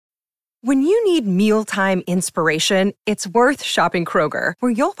When you need mealtime inspiration, it's worth shopping Kroger,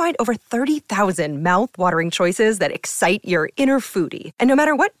 where you'll find over 30,000 mouth-watering choices that excite your inner foodie. And no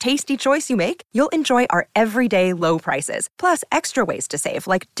matter what tasty choice you make, you'll enjoy our everyday low prices, plus extra ways to save,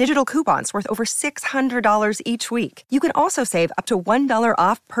 like digital coupons worth over $600 each week. You can also save up to $1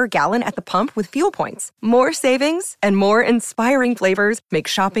 off per gallon at the pump with fuel points. More savings and more inspiring flavors make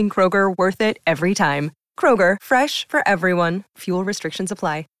shopping Kroger worth it every time. Kroger, fresh for everyone. Fuel restrictions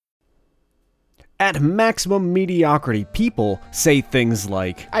apply. At Maximum Mediocrity, people say things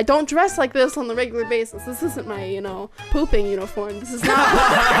like, I don't dress like this on the regular basis. This isn't my, pooping uniform. This is not what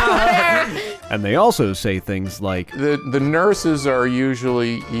I wear. And they also say things like, The nurses are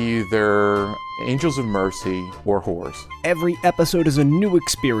usually either angels of mercy or whores. Every episode is a new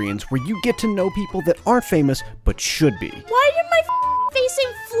experience where you get to know people that aren't famous but should be. Why am I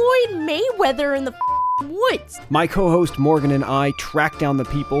facing Floyd Mayweather in the woods? My co-host Morgan and I track down the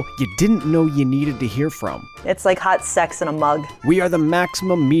people you didn't know you needed to hear from. It's like hot sex in a mug. We are the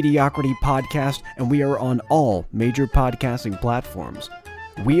Maximum Mediocrity Podcast, and we are on all major podcasting platforms.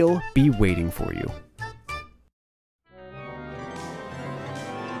 We'll be waiting for you.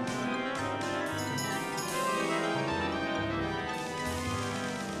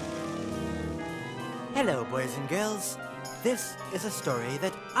 Hello, boys and girls. This is a story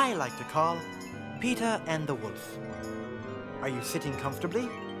that I like to call Peter and the Wolf. Are you sitting comfortably?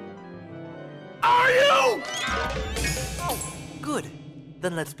 Are you? Oh, good.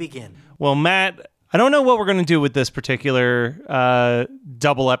 Then let's begin. Well, Matt, I don't know what we're going to do with this particular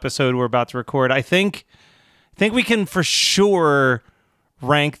double episode we're about to record. I think we can for sure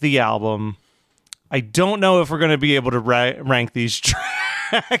rank the album. I don't know if we're going to be able to rank these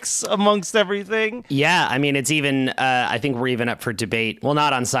tracks amongst everything. Yeah, I mean, it's even, I think we're even up for debate. Well,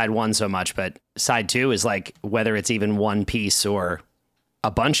 not on side one so much, but side two is like whether it's even one piece or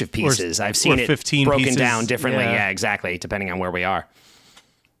a bunch of pieces. I've seen it 15 broken pieces down differently. Yeah, exactly, depending on where we are.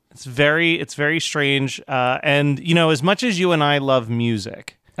 It's very strange. And, as much as you and I love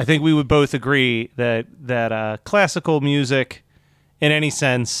music, I think we would both agree that classical music, in any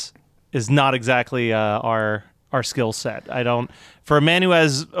sense, is not exactly our skill set. For a man who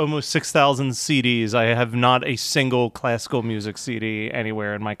has almost 6,000 CDs, I have not a single classical music CD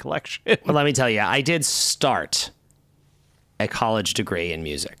anywhere in my collection. Well, let me tell you, I did start a college degree in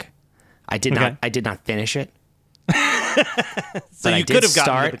music. I did not finish it. So you could have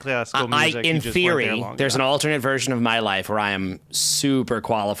gotten into the classical music. In theory, there's an alternate version of my life where I am super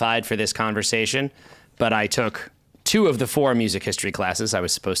qualified for this conversation, but I took 2 of the 4 music history classes I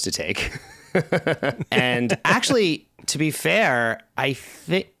was supposed to take. And actually, to be fair, I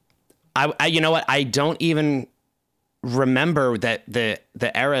think you know what? I don't even remember that the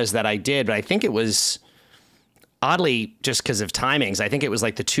eras that I did, but I think it was oddly just because of timings. I think it was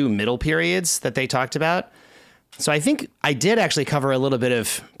like the 2 middle periods that they talked about. So I think I did actually cover a little bit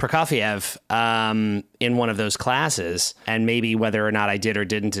of Prokofiev in one of those classes, and maybe whether or not I did or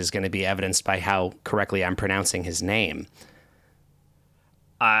didn't is going to be evidenced by how correctly I'm pronouncing his name.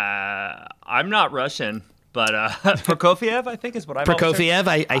 I'm not Russian, but Prokofiev, I think, is what I'm. Prokofiev,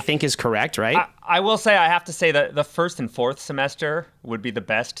 I think, is correct, right? I will say, I have to say that the first and fourth semester would be the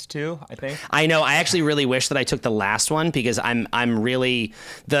best too, I think. I know. I actually really wish that I took the last one, because I'm really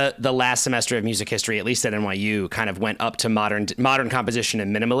the last semester of music history, at least at NYU, kind of went up to modern composition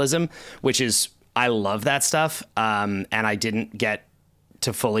and minimalism, which is, I love that stuff, and I didn't get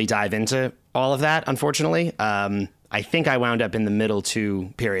to fully dive into all of that, unfortunately. I think I wound up in the middle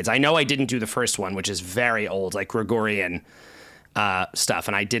 2 periods. I know I didn't do the first one, which is very old, like Gregorian stuff,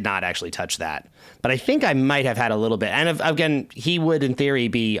 and I did not actually touch that. But I think I might have had a little bit. And again, he would, in theory,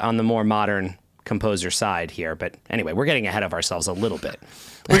 be on the more modern composer side here. But anyway, we're getting ahead of ourselves a little bit.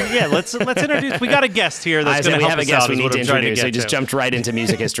 Yeah, let's introduce. We got a guest here that's going to help us out. We have a guest we need to introduce. I just jumped right into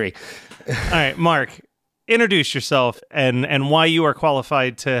music history. All right, Mark, introduce yourself and why you are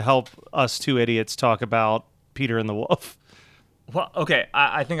qualified to help us 2 idiots talk about Peter and the Wolf. Well, okay,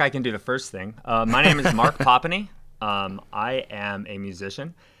 I think I can do the first thing. My name is Mark Popeney. I am a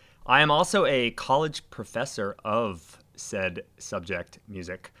musician. I am also a college professor of said subject,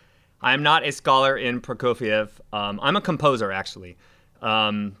 music. I am not a scholar in Prokofiev. I'm a composer, actually.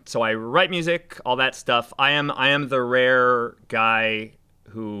 So I write music, all that stuff. I am the rare guy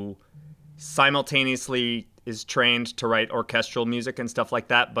who simultaneously is trained to write orchestral music and stuff like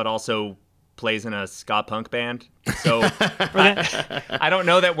that, but also plays in a ska punk band. So I don't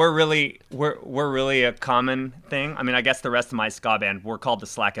know that we're really a common thing. I mean, I guess the rest of my ska band, we're called the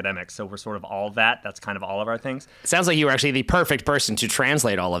Slackademics, so we're sort of all of that. That's kind of all of our things. Sounds like you were actually the perfect person to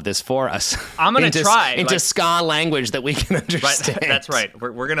translate all of this for us. I'm going to try. Into ska language that we can understand. Right, that's right.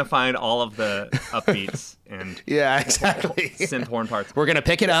 We're going to find all of the upbeats and yeah, exactly. synth horn parts. We're going to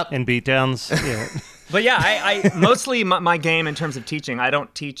pick it up. And beatdowns. Yeah. But yeah, I mostly my game in terms of teaching, I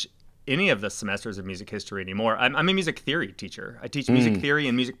don't teach any of the semesters of music history anymore. I'm a music theory teacher. I teach music theory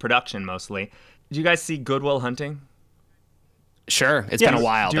and music production mostly. Do you guys see Good Will Hunting? Sure. It's been a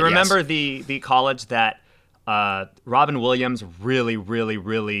while. Do you remember the college that Robin Williams really, really,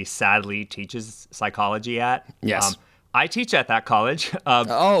 really sadly teaches psychology at? Yes. I teach at that college.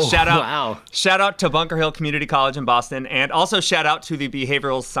 Wow. Shout out to Bunker Hill Community College in Boston, and also shout out to the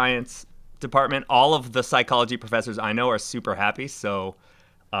behavioral science department. All of the psychology professors I know are super happy. So,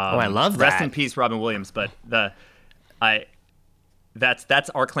 I love that. Rest in peace, Robin Williams. But that's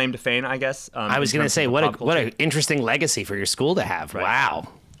our claim to fame, I guess. I was going to say, what an interesting legacy for your school to have. Right. Wow.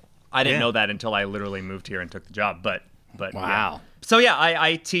 I didn't know that until I literally moved here and took the job. But wow. Yeah. So yeah,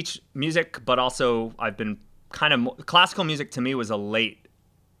 I teach music, but also I've been classical music to me was a late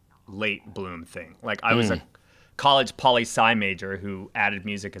bloom thing. Like I was a college poli-sci major who added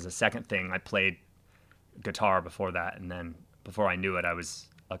music as a second thing. I played guitar before that, and then before I knew it, I was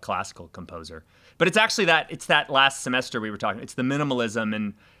a classical composer. But it's actually that last semester we were talking. It's the minimalism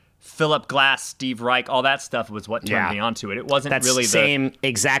and Philip Glass, Steve Reich, all that stuff was what turned me onto it. It wasn't really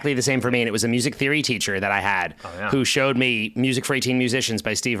exactly the same for me. And it was a music theory teacher that I had who showed me Music for 18 Musicians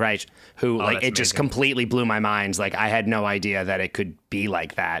by Steve Reich, who just completely blew my mind. Like I had no idea that it could be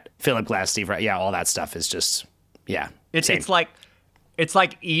like that. Philip Glass, Steve Reich, all that stuff is just It's like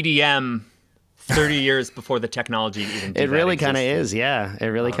EDM 30 years before the technology even It really kind of is, yeah. It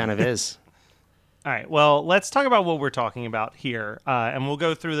really kind of is. All right, well, let's talk about what we're talking about here, and we'll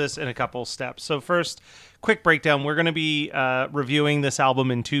go through this in a couple steps. So first, quick breakdown. We're going to be reviewing this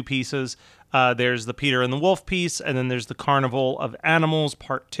album in two pieces. There's the Peter and the Wolf piece, and then there's the Carnival of Animals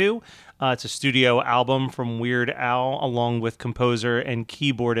Part 2. It's a studio album from Weird Al, along with composer and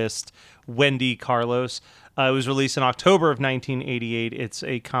keyboardist Wendy Carlos. It was released in October of 1988. It's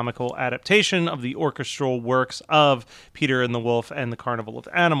a comical adaptation of the orchestral works of Peter and the Wolf and the Carnival of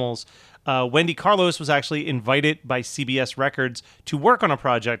Animals. Wendy Carlos was actually invited by CBS Records to work on a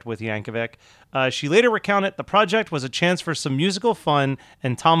project with Yankovic. She later recounted the project was a chance for some musical fun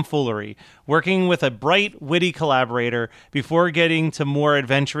and tomfoolery, working with a bright, witty collaborator before getting to more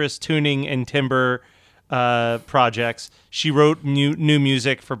adventurous tuning and timbre projects. She wrote new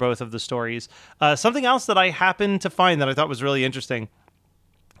music for both of the stories. Something else that I happened to find that I thought was really interesting.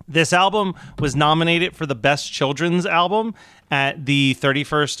 This album was nominated for the Best Children's Album at the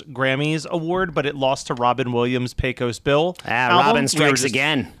 31st Grammys Award, but it lost to Robin Williams' Pecos Bill album. Robin strikes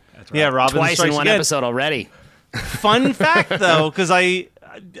again. That's right. Yeah, Robin Twice strikes in one again. episode already. Fun fact, though, because I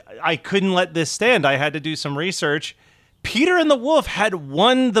couldn't let this stand. I had to do some research. Peter and the Wolf had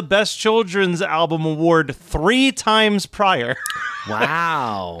won the Best Children's Album Award 3 times prior.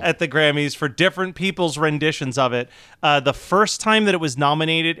 Wow. At the Grammys for different people's renditions of it. The first time that it was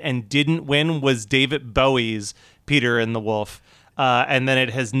nominated and didn't win was David Bowie's Peter and the Wolf. And then it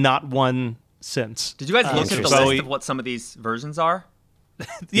has not won since. Did you guys look at the list of what some of these versions are?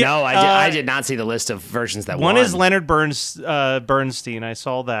 Yeah, no, I did not see the list of versions that won. One is Leonard Bernstein. I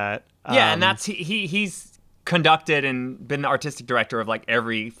saw that. Yeah, and that's he's conducted and been the artistic director of like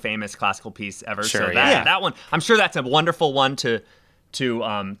every famous classical piece ever. Sure, so that one, I'm sure that's a wonderful one to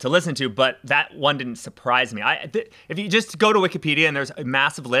listen to, but that one didn't surprise me. If you just go to Wikipedia, and there's a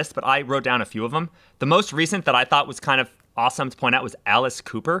massive list, but I wrote down a few of them. The most recent that I thought was kind of awesome to point out was Alice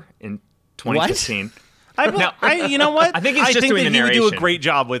Cooper in 2015. You know what? I think he's just doing the narration. He would do a great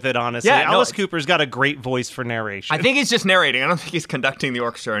job with it, honestly. Yeah, Alice Cooper's got a great voice for narration. I think he's just narrating. I don't think he's conducting the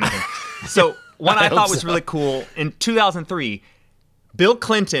orchestra or anything. So one I thought was really cool, in 2003, Bill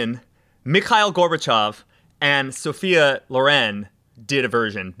Clinton, Mikhail Gorbachev, and Sophia Loren did a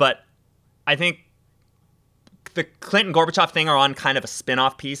version. But I think the Clinton-Gorbachev thing are on kind of a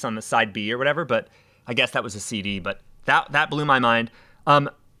spin-off piece on the side B or whatever, but I guess that was a CD. But that blew my mind.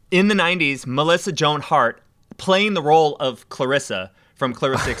 In the 90s, Melissa Joan Hart, playing the role of Clarissa from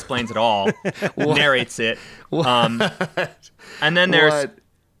Clarissa Explains It All, narrates it. And then there's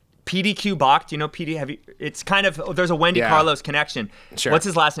PDQ Bach. Do you know PD? It's kind of, there's a Wendy Carlos connection. Sure. What's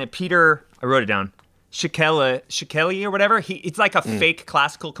his last name? Peter, I wrote it down. Shikeli or whatever. It's like a fake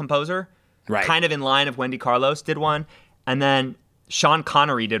classical composer. Right. Kind of in line of Wendy Carlos did one. And then Sean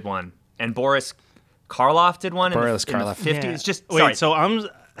Connery did one. And Boris Karloff did one in the 50s. Yeah. Just Wait, sorry. so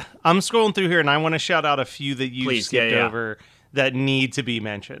I'm scrolling through here, and I want to shout out a few that you skipped over that need to be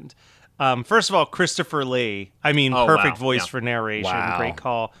mentioned. First of all, Christopher Lee. I mean, perfect voice for narration. Wow. Great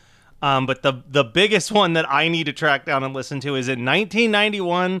call. But the biggest one that I need to track down and listen to is in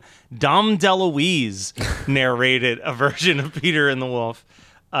 1991, Dom DeLuise narrated a version of Peter and the Wolf.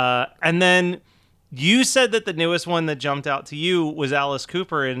 And then you said that the newest one that jumped out to you was Alice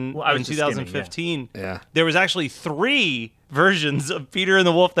Cooper in 2015. Yeah. There was actually 3 versions of Peter and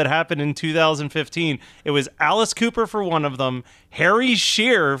the Wolf that happened in 2015. It was Alice Cooper for one of them, Harry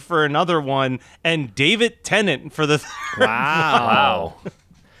Shearer for another one, and David Tennant for the third. Wow.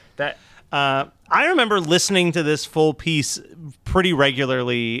 That I remember listening to this full piece pretty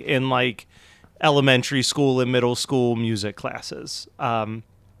regularly in like elementary school and middle school music classes.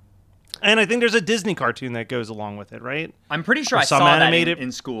 And I think there's a Disney cartoon that goes along with it, right? I'm pretty sure Or I some saw that animated-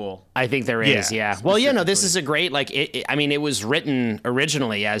 in school. I think there is, yeah. Well, this is a great, like, I mean, it was written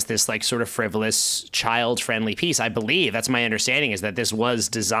originally as this, like, sort of frivolous, child-friendly piece. I believe, that's my understanding, is that this was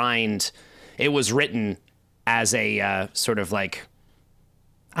designed, it was written as a sort of, like,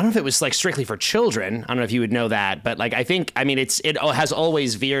 I don't know if it was, like, strictly for children. I don't know if you would know that. But, like, I think, I mean, it has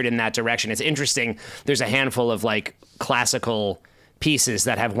always veered in that direction. It's interesting. There's a handful of, like, classical pieces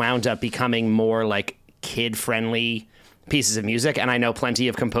that have wound up becoming more like kid-friendly pieces of music, and I know plenty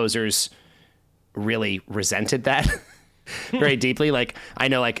of composers really resented that very deeply. Like I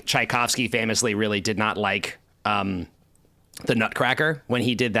know, like Tchaikovsky famously really did not like the Nutcracker when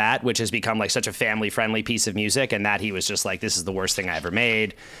he did that, which has become like such a family-friendly piece of music, and that he was just like, "This is the worst thing I ever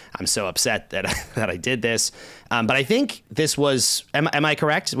made. I'm so upset that I did this." But I think this was, am I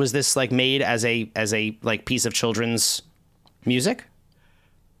correct? Was this like made as a like piece of children's music?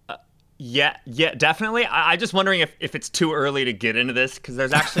 Yeah, definitely. I'm just wondering if it's too early to get into this, because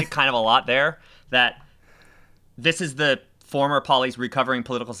there's actually kind of a lot there. That this is the former Polly's recovering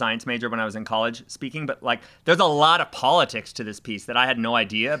political science major when I was in college speaking, but like there's a lot of politics to this piece that I had no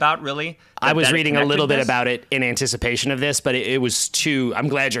idea about, really. I was reading a little bit about it in anticipation of this, but it was too, I'm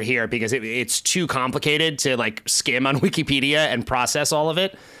glad you're here, because it's too complicated to like skim on Wikipedia and process all of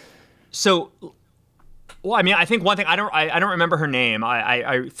it. So, well, I mean, I think one thing, I don't remember her name.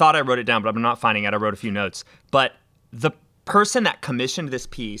 I thought I wrote it down, but I'm not finding it. I wrote a few notes. But the person that commissioned this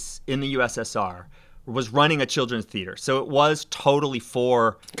piece in the USSR was running a children's theater. So it was totally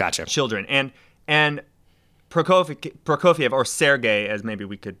for children. And Prokofiev, or Sergei, as maybe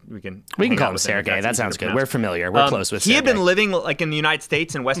we can call him Sergei. That sounds good. We're familiar. We're close with Sergei. He had been living like in the United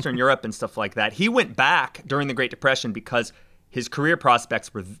States and Western Europe and stuff like that. He went back during the Great Depression because his career prospects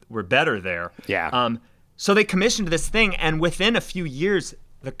were better there. Yeah. So they commissioned this thing, and within a few years,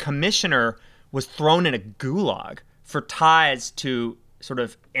 the commissioner was thrown in a gulag for ties to sort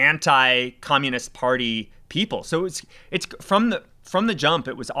of anti-communist party people. So it's from the jump,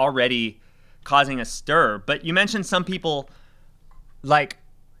 it was already causing a stir. But you mentioned some people like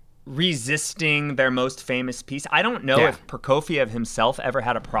resisting their most famous piece. I don't know if Prokofiev himself ever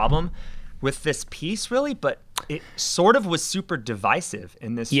had a problem with this piece, really, but it sort of was super divisive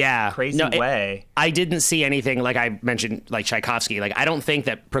in this crazy way. I didn't see anything, like I mentioned, like Tchaikovsky. Like, I don't think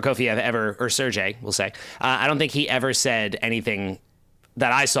that Prokofiev ever, or Sergei, we'll say, I don't think he ever said anything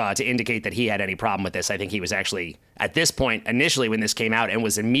that I saw to indicate that he had any problem with this. I think he was actually, at this point, initially when this came out and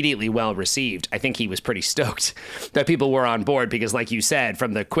was immediately well received, I think he was pretty stoked that people were on board because, like you said,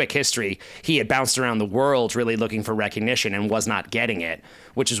 from the quick history, he had bounced around the world really looking for recognition and was not getting it,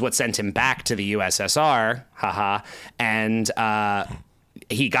 which is what sent him back to the USSR, and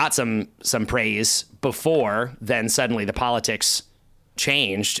he got some praise before then suddenly the politics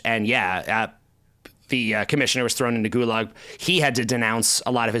changed, and the commissioner was thrown into gulag. He had to denounce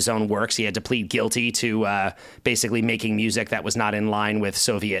a lot of his own works. He had to plead guilty to basically making music that was not in line with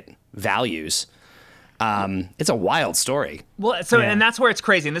Soviet values. It's a wild story. Well, and that's where it's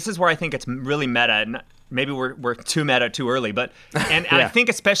crazy. And this is where I think it's really meta. And maybe we're too meta too early. But I think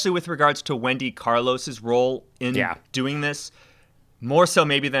especially with regards to Wendy Carlos's role in doing this, more so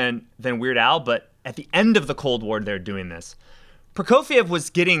maybe than Weird Al. But at the end of the Cold War, they're doing this. Prokofiev was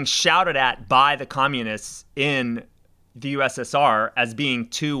getting shouted at by the communists in the USSR as being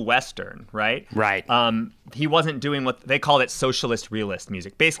too Western, right? Right. He wasn't doing what they called it socialist realist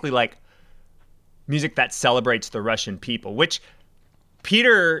music, basically like music that celebrates the Russian people, which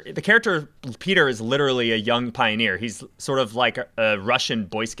the character Peter is literally a young pioneer. He's sort of like a Russian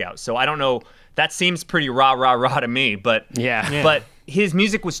Boy Scout. So I don't know, that seems pretty rah, rah, rah to me, but his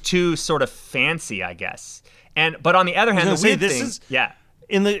music was too sort of fancy, I guess. But on the other hand, the weird thing,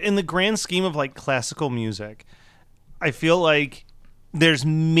 in the grand scheme of like classical music, I feel like there's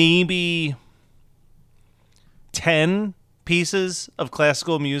maybe 10 pieces of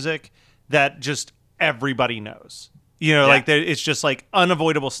classical music that just everybody knows. You know, like it's just like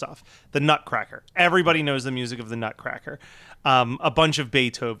unavoidable stuff. The Nutcracker. Everybody knows the music of the Nutcracker. A bunch of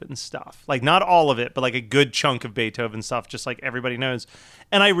Beethoven stuff. Like not all of it, but like a good chunk of Beethoven stuff, just like everybody knows.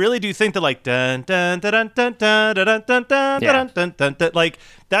 And I really do think that like dun dun dun dun dun dun dun dun dun dun dun dun, like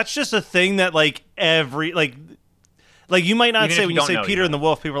that's just a thing that like every like you might not say when you say Peter and the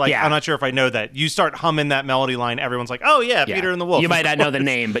Wolf, people are like, I'm not sure if I know that. You start humming that melody line, everyone's like, oh yeah, Peter and the Wolf. You might not know the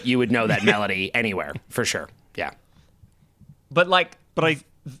name, but you would know that melody anywhere for sure. Yeah.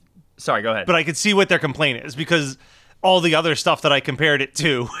 Sorry, go ahead. But I could see what their complaint is because all the other stuff that I compared it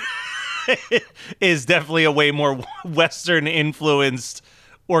to is definitely a way more Western influenced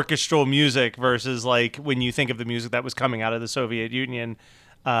orchestral music versus like when you think of the music that was coming out of the Soviet Union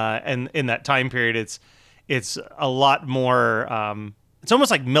and in that time period, it's a lot more. It's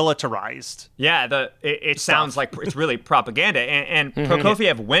almost like militarized. Yeah, it sounds like it's really propaganda. And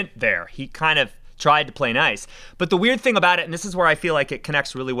Prokofiev went there. He kind of tried to play nice. But the weird thing about it, and this is where I feel like it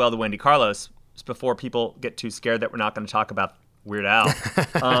connects really well to Wendy Carlos, before people get too scared that we're not going to talk about Weird Al.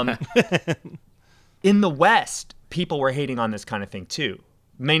 In the West, people were hating on this kind of thing too,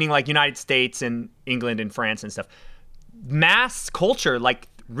 meaning like United States and England and France and stuff. Mass culture, like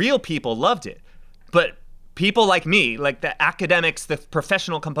real people loved it. But people like me, like the academics, the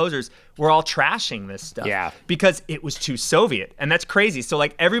professional composers, were all trashing this stuff because it was too Soviet. And that's crazy. So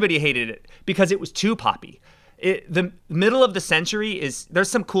like everybody hated it because it was too poppy. The middle of the century there's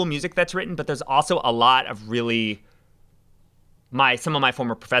some cool music that's written, but there's also a lot of really some of my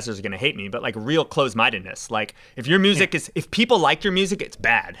former professors are going to hate me, but like real closed-mindedness. Like if your music if people like your music, it's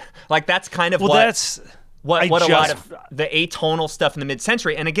bad. Like that's kind of what a lot of the atonal stuff in the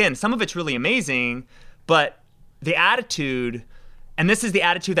mid-century. And again, some of it's really amazing, but the attitude, and this is the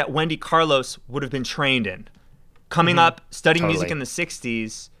attitude that Wendy Carlos would have been trained in, coming up, studying music in the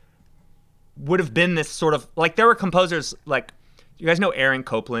 60s, would have been this sort of, like there were composers like, you guys know Aaron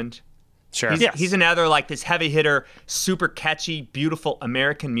Copland? Sure. He's another like this heavy hitter, super catchy, beautiful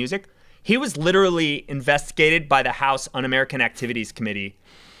American music. He was literally investigated by the House Un-American Activities Committee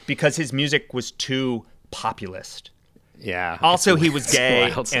because his music was too populist. Yeah. Also, he was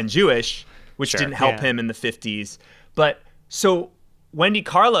gay and Jewish, which didn't help him in the 50s. But so Wendy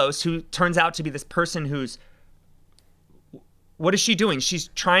Carlos, who turns out to be this person who's, what is she doing? She's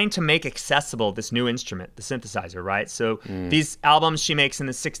trying to make accessible this new instrument, the synthesizer, right? So these albums she makes in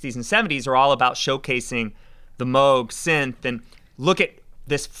the 60s and 70s are all about showcasing the Moog synth and look at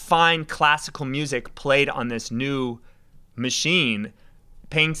this fine classical music played on this new machine,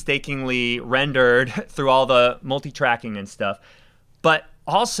 painstakingly rendered through all the multi-tracking and stuff. But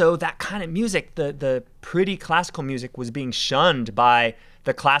also that kind of music, the pretty classical music, was being shunned by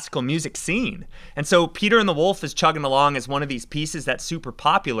the classical music scene. And so Peter and the Wolf is chugging along as one of these pieces that's super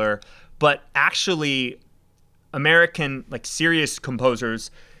popular, but actually American, like serious composers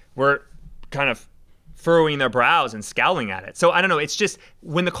were kind of furrowing their brows and scowling at it. So I don't know, it's just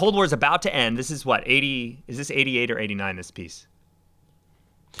when the Cold War is about to end, this is what, is this 88 or 89, this piece?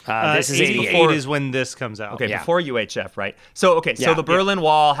 This is 88 is when this comes out. Okay, before UHF, right? So, so the Berlin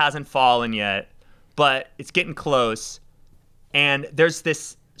Wall hasn't fallen yet, but it's getting close. And there's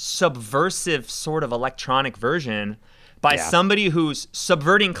this subversive sort of electronic version by somebody who's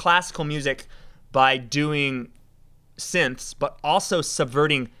subverting classical music by doing synths, but also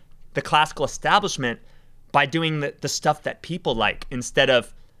subverting the classical establishment by doing the stuff that people like instead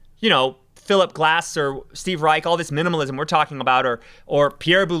of, Philip Glass or Steve Reich, all this minimalism we're talking about, or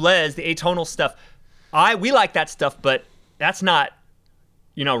Pierre Boulez, the atonal stuff. We like that stuff, but that's not,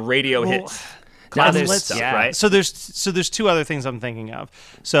 radio hits. Right? So there's two other things I'm thinking of.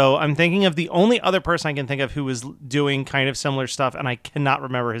 So I'm thinking of the only other person I can think of who was doing kind of similar stuff, and I cannot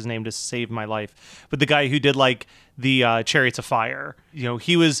remember his name to save my life. But the guy who did like the Chariots of Fire,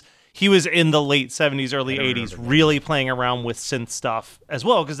 he was in the late 70s, early 80s, really playing around with synth stuff as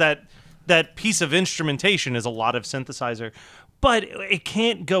well, because that piece of instrumentation is a lot of synthesizer. But it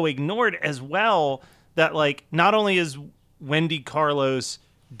can't go ignored as well that like not only is Wendy Carlos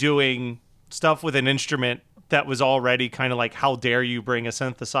doing stuff with an instrument that was already kind of like, how dare you bring a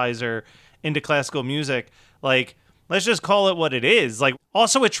synthesizer into classical music? Like, let's just call it what it is. Like,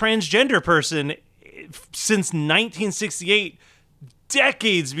 also a transgender person since 1968,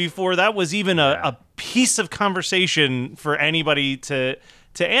 decades before that was even a piece of conversation for anybody to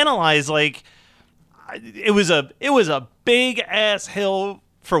analyze. Like, it was a big ass hill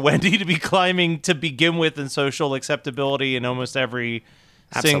for Wendy to be climbing to begin with in social acceptability in almost every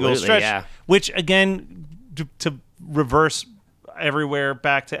single stretch, which again, to reverse everywhere,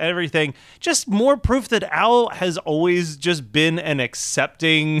 back to everything. Just more proof that Al has always just been an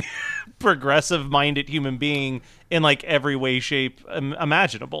accepting, progressive-minded human being in like every way, shape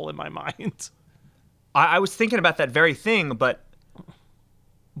imaginable in my mind. I was thinking about that very thing, but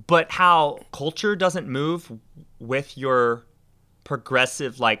how culture doesn't move with your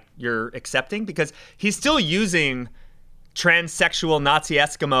progressive, like you're accepting, because he's still using transsexual Nazi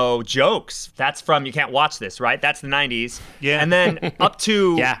Eskimo jokes. That's from You Can't Watch This, right? That's the 90s. Yeah. And then up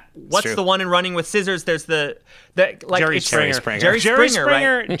to what's true. the one in Running with Scissors? There's the like Jerry Springer. Springer. Jerry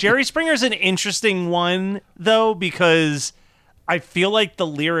Springer, right? Jerry Springer's an interesting one, though, because I feel like the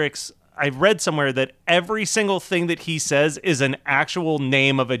lyrics, I've read somewhere that every single thing that he says is an actual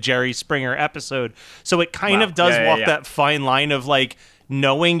name of a Jerry Springer episode. So it kind of does walk that fine line of like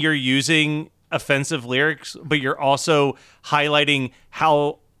knowing you're using offensive lyrics, but you're also highlighting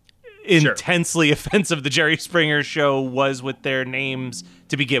how intensely offensive the Jerry Springer show was with their names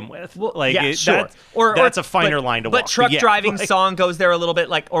to begin with. Well, like that's a finer line to walk. But truck driving like, song goes there a little bit,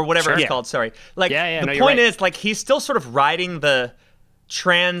 like, or whatever it's called. Sorry. Like the point is, like, he's still sort of riding the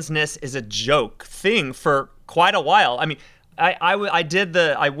transness is a joke thing for quite a while. I mean, I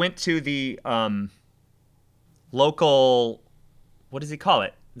went to the local, what does he call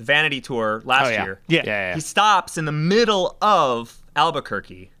it? The Vanity Tour last year. Yeah. He stops in the middle of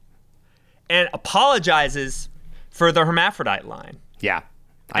Albuquerque and apologizes for the hermaphrodite line. Yeah.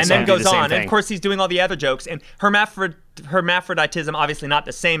 And then goes on. And of course, he's doing all the other jokes. And hermaphroditism, obviously not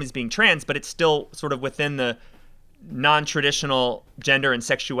the same as being trans, but it's still sort of within the non-traditional gender and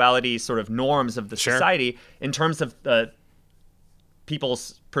sexuality sort of norms of the society in terms of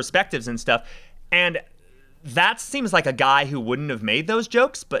people's perspectives and stuff. And that seems like a guy who wouldn't have made those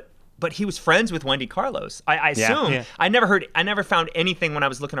jokes, but he was friends with Wendy Carlos. I assume. Yeah. I never found anything when I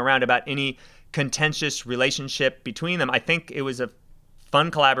was looking around about any contentious relationship between them. I think it was a fun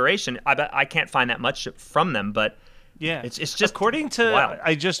collaboration. I can't find that much from them, but yeah, it's just according to wild.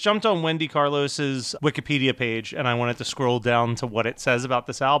 I just jumped on Wendy Carlos's Wikipedia page and I wanted to scroll down to what it says about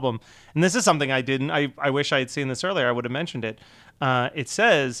this album. And this is something I didn't. I wish I had seen this earlier. I would have mentioned it. It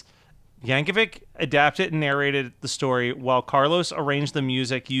says Yankovic adapted and narrated the story while Carlos arranged the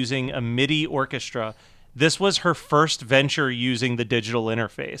music using a MIDI orchestra. This was her first venture using the digital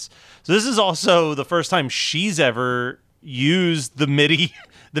interface. So this is also the first time she's ever used the MIDI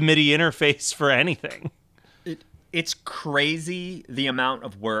interface for anything. It's crazy the amount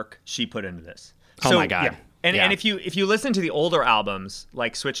of work she put into this. Oh my God. Yeah. And if you listen to the older albums,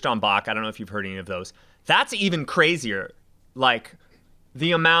 like Switched on Bach, I don't know if you've heard any of those, that's even crazier. Like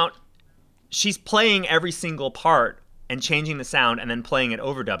the amount she's playing every single part and changing the sound and then playing it,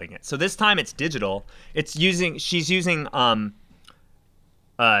 overdubbing it. So this time it's digital. She's using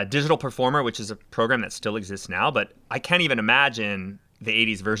Digital Performer, which is a program that still exists now, but I can't even imagine the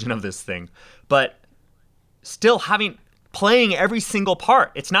 80s version of this thing. But still playing every single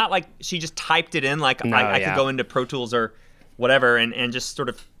part. It's not like she just typed it in like I could go into Pro Tools or whatever and just sort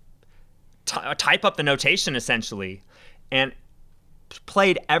of type up the notation essentially, and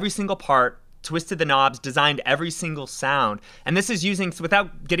played every single part, twisted the knobs, designed every single sound. And this is using,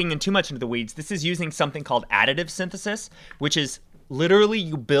 without getting in too much into the weeds, this is using something called additive synthesis, which is literally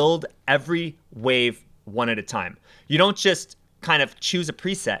you build every wave one at a time. You don't just kind of choose a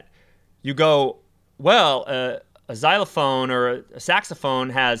preset. You go, well, a xylophone or a saxophone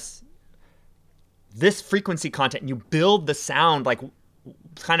has this frequency content, and you build the sound like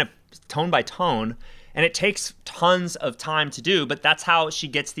kind of tone by tone, and it takes tons of time to do, but that's how she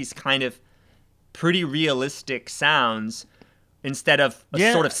gets these kind of pretty realistic sounds instead of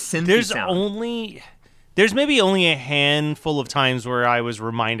a sort of synthy sound. There's maybe only a handful of times where I was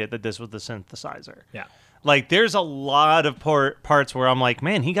reminded that this was the synthesizer. Yeah. Like, there's a lot of parts where I'm like,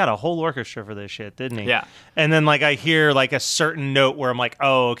 man, he got a whole orchestra for this shit, didn't he? Yeah. And then, like, I hear, like, a certain note where I'm like,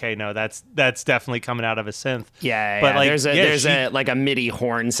 oh, okay, no, that's definitely coming out of a synth. Yeah, but, like, there's a MIDI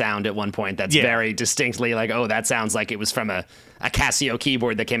horn sound at one point that's very distinctly like, oh, that sounds like it was from a Casio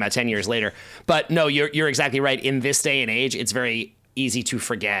keyboard that came out 10 years later. But, no, you're exactly right. In this day and age, it's very easy to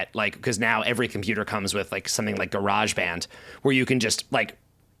forget, like, because now every computer comes with, like, something like GarageBand, where you can just, like,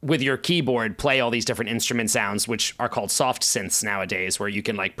 with your keyboard, play all these different instrument sounds, which are called soft synths nowadays, where you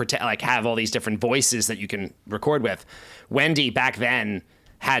can have all these different voices that you can record with. Wendy back then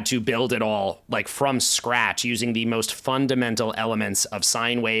had to build it all like from scratch using the most fundamental elements of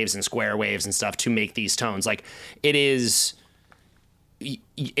sine waves and square waves and stuff to make these tones. Like it is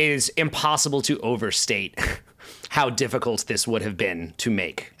impossible to overstate how difficult this would have been to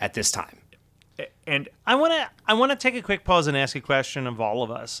make at this time. And I want to take a quick pause and ask a question of all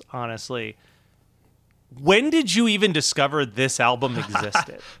of us, honestly. when did you even discover this album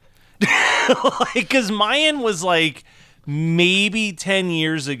existed? Because mine was like maybe 10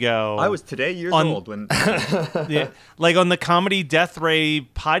 years ago. I was today years old when. Yeah, like on the Comedy Death Ray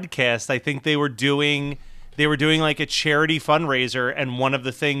podcast, I think they were doing like a charity fundraiser, and one of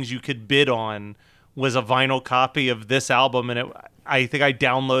the things you could bid on was a vinyl copy of this album, and I think I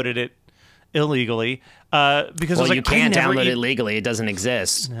downloaded it illegally because I was like, you can't download it legally; it doesn't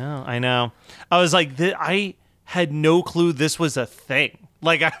exist. No, I know. I was like, I had no clue this was a thing.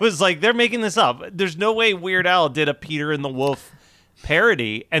 Like, I was like, they're making this up. There's no way Weird Al did a Peter and the Wolf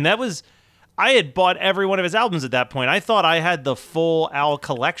parody. And I had bought every one of his albums at that point. I thought I had the full Al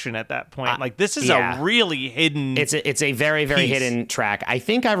collection at that point. Like, this is a really hidden It's a very, very hidden track. I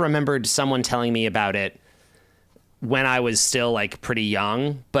think I remembered someone telling me about it when I was still, like, pretty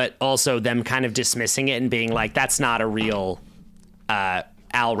young, but also them kind of dismissing it and being like, that's not a real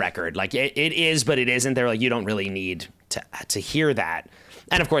Al record. Like, it is, but it isn't. They're like, you don't really need to hear that.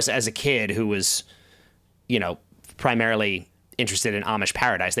 And of course, as a kid who was, primarily interested in Amish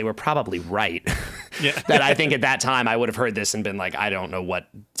Paradise, they were probably right. Yeah. That I think at that time I would have heard this and been like, I don't know what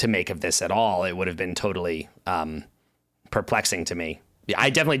to make of this at all. It would have been totally perplexing to me. I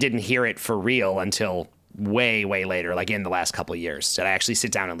definitely didn't hear it for real until way, way later, like in the last couple of years. Did I actually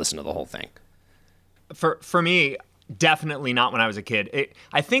sit down and listen to the whole thing? For me, definitely not when I was a kid.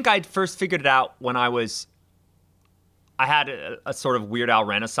 I think I'd first figured it out when I had a sort of Weird Al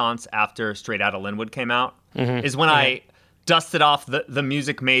renaissance after Straight Outta Linwood came out, is when I dusted off the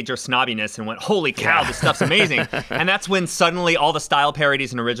music major snobbiness and went, holy cow, this stuff's amazing. And that's when suddenly all the style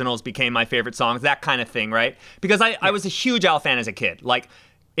parodies and originals became my favorite songs, that kind of thing, right? Because I was a huge Al fan as a kid. Like,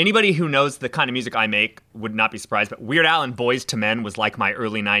 anybody who knows the kind of music I make would not be surprised, but Weird Al and Boyz II Men was like my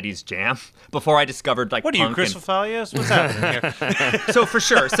early 90s jam before I discovered like What are you, Chris Fafalios? What's happening here? So for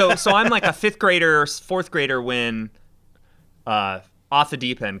sure. So I'm like a fourth grader when Off the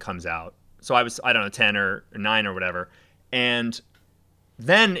Deep End comes out. So I was, 10 or 9 or whatever. And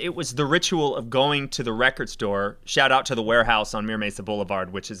then it was the ritual of going to the record store, shout out to the Warehouse on Mira Mesa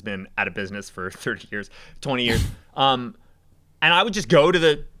Boulevard, which has been out of business for 30 years, 20 years. And I would just go to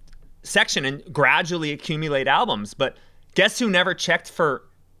the section and gradually accumulate albums. But guess who never checked for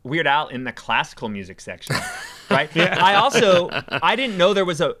Weird Al in the classical music section, right? Yeah. I didn't know there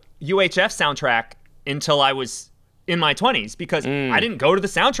was a UHF soundtrack until I was in my 20s because I didn't go to the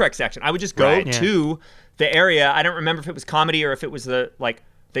soundtrack section. I would just go to the area. I don't remember if it was comedy or if it was the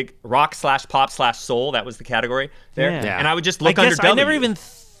rock / pop / soul. That was the category there. Yeah. And I would just look under W. I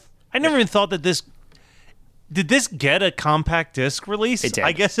never even thought that this... Did this get a compact disc release? It did.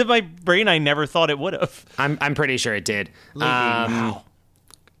 I guess in my brain, I never thought it would have. I'm pretty sure it did. Wow.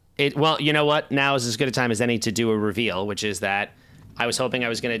 Well, you know what? Now is as good a time as any to do a reveal, which is that I was hoping I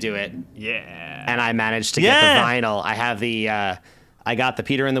was going to do it. Yeah. And I managed to get the vinyl. I have I got the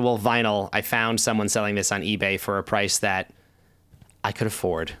Peter and the Wolf vinyl. I found someone selling this on eBay for a price that I could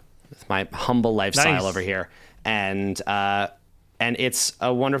afford with my humble lifestyle over here. And it's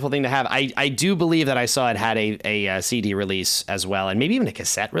a wonderful thing to have. I do believe that I saw it had a CD release as well, and maybe even a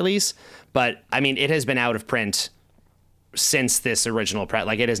cassette release. But, I mean, it has been out of print since this original press.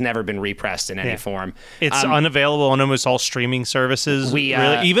 Like, it has never been repressed in any form. It's unavailable on almost all streaming services.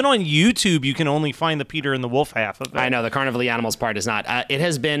 Even on YouTube, you can only find the Peter and the Wolf half of it. I know, the Carnival of the Animals part is not. It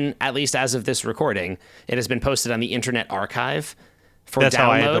has been, at least as of this recording, it has been posted on the Internet Archive for That's download.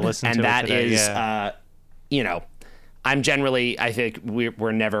 How I had to listen and to that it today, is, I think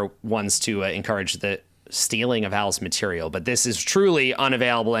we're never ones to encourage the stealing of Al's material, but this is truly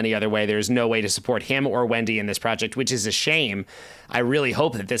unavailable any other way. There's no way to support him or Wendy in this project, which is a shame. I really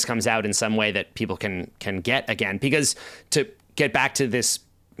hope that this comes out in some way that people can get again, because to get back to this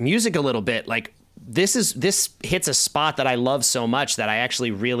music a little bit, like this hits a spot that I love so much that I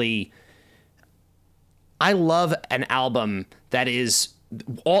actually really, I love an album that is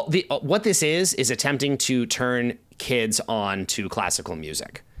what this is attempting to turn kids on to classical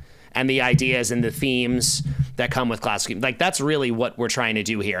music and the ideas and the themes that come with classical. Like, that's really what we're trying to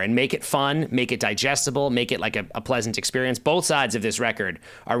do here, and make it fun, make it digestible, make it like a pleasant experience. Both sides of this record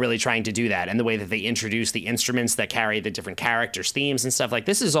are really trying to do that, and the way that they introduce the instruments that carry the different characters' themes and stuff. Like,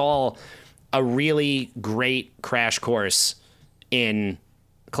 this is all a really great crash course in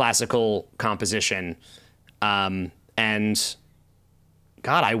classical composition. And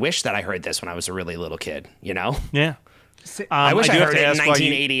God, I wish that I heard this when I was a really little kid, Yeah. I wish I heard it in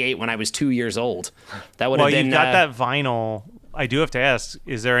 1988 when I was 2 years old. That would have been... Well, you got that vinyl. I do have to ask,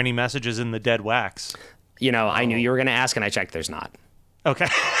 is there any messages in the Dead Wax? I knew you were going to ask, and I checked. There's not. Okay.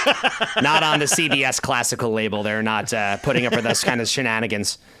 Not on the CBS classical label. They're not putting up for those kind of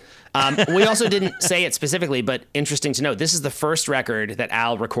shenanigans. We also didn't say it specifically, but interesting to note, this is the first record that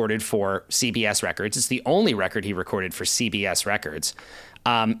Al recorded for CBS Records. It's the only record he recorded for CBS Records.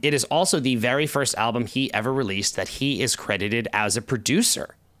 It is also the very first album he ever released that he is credited as a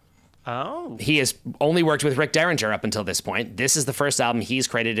producer. Oh. He has only worked with Rick Derringer up until this point. This is the first album he's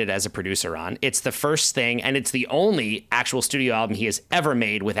credited as a producer on. It's the first thing, and it's the only actual studio album he has ever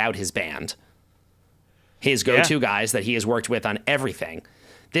made without his band. His go-to guys that he has worked with on everything.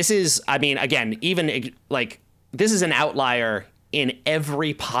 This is, I mean, again, even like, this is an outlier in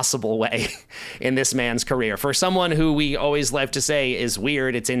every possible way in this man's career. For someone who we always love to say is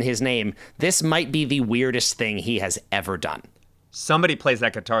weird, it's in his name, this might be the weirdest thing he has ever done. Somebody plays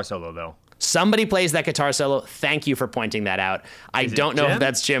that guitar solo, though. Somebody plays that guitar solo. Thank you for pointing that out. I don't know if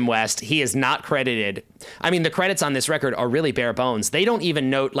that's Jim West. He is not credited. I mean, the credits on this record are really bare bones. They don't even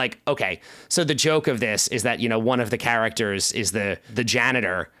note, like, okay, so the joke of this is that, you know, one of the characters is the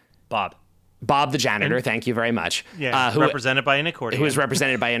janitor. Bob the janitor, thank you very much. Yeah, represented by an accordion. Who is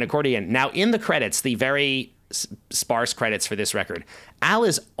represented by an accordion. Now, in the credits, the very sparse credits for this record, Al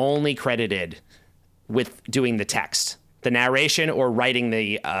is only credited with doing the text, the narration, or writing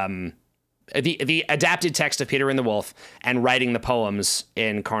the adapted text of Peter and the Wolf and writing the poems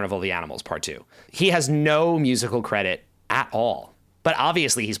in Carnival of the Animals, Part 2. He has no musical credit at all. But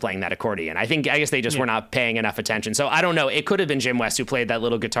obviously he's playing that accordion. I guess they just were not paying enough attention. So I don't know. It could have been Jim West who played that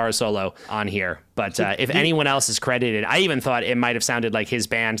little guitar solo on here. But if anyone else is credited, I even thought it might have sounded like his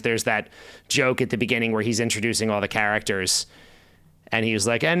band. There's that joke at the beginning where he's introducing all the characters. And he was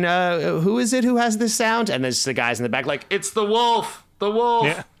like, and who is it who has this sound? And there's the guys in the back like, it's the wolf, the wolf.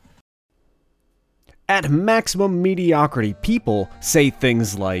 Yeah. At Maximum Mediocrity, people say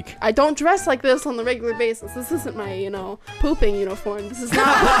things like, I don't dress like this on the regular basis. This isn't my, pooping uniform. This is not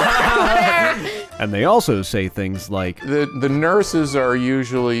what I wear. And they also say things like, The nurses are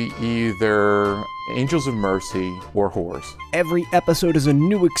usually either angels of mercy or whores. Every episode is a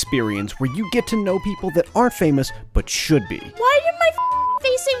new experience where you get to know people that aren't famous but should be. Why did my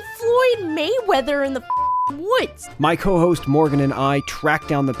facing Floyd Mayweather in the woods? My co-host Morgan and I track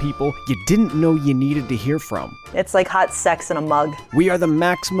down the people you didn't know you needed to hear from. It's like hot sex in a mug. We are the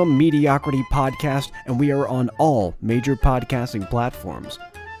Maximum Mediocrity Podcast, and we are on all major podcasting platforms.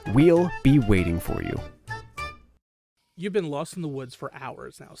 We'll be waiting for you. You've been lost in the woods for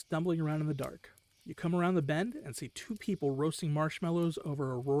hours now, stumbling around in the dark. You come around the bend and see two people roasting marshmallows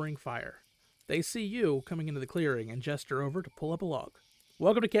over a roaring fire. They see you coming into the clearing and gesture over to pull up a log.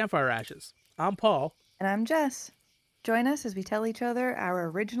 Welcome to Campfire Ashes. I'm Paul. And I'm Jess. Join us as we tell each other our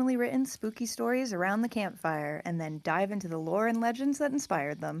originally written spooky stories around the campfire and then dive into the lore and legends that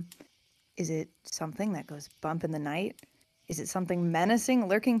inspired them. Is it something that goes bump in the night? Is it something menacing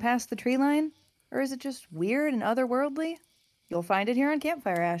lurking past the tree line? Or is it just weird and otherworldly? You'll find it here on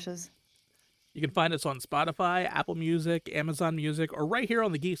Campfire Ashes. You can find us on Spotify, Apple Music, Amazon Music, or right here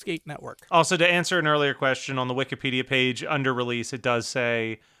on the Geekscape Network. Also, to answer an earlier question, on the Wikipedia page under release, it does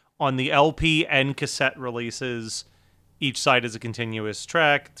say on the LP and cassette releases, each side is a continuous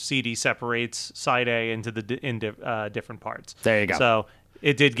track. CD separates side A into different parts. There you go. So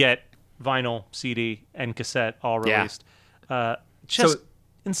it did get vinyl, CD, and cassette all released. Just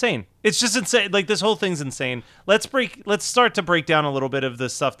insane. It's just insane. Like, this whole thing's insane. Let's start to break down a little bit of the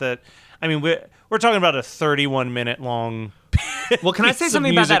stuff that, I mean, we're talking about a 31-minute long. Well, can I say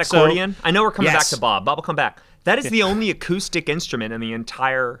something about that accordion? I know we're coming back to Bob. Bob will come back. That is the only acoustic instrument in the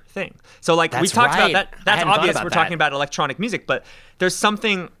entire thing. So, like, we talked about that. That's obvious. We're talking about electronic music, but there's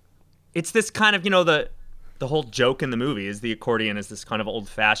something. It's this kind of, the whole joke in the movie is the accordion is this kind of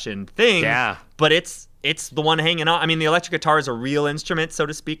old-fashioned thing. Yeah. But it's the one hanging on. I mean, the electric guitar is a real instrument, so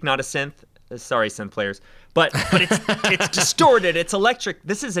to speak, not a synth. Sorry, synth players. But it's distorted. It's electric.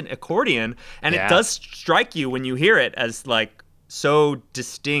 This is an accordion, and it does strike you when you hear it as, like, so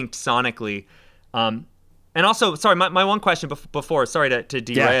distinct sonically. And also, sorry, my one question before, sorry to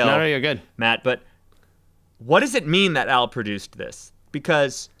derail. Yeah, no, you're good, Matt, but what does it mean that Al produced this?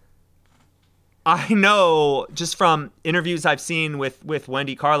 Because I know just from interviews I've seen with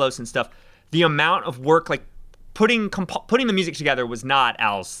Wendy Carlos and stuff, the amount of work, like putting the music together was not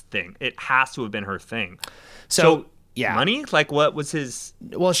Al's thing. It has to have been her thing. So money? Like, what was his?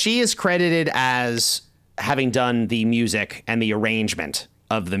 Well, she is credited as having done the music and the arrangement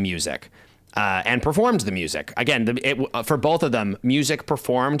of the music. And performed the music. Again, for both of them, music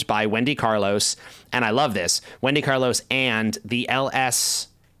performed by Wendy Carlos, and I love this, Wendy Carlos and the LSI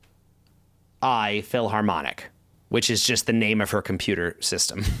Philharmonic, which is just the name of her computer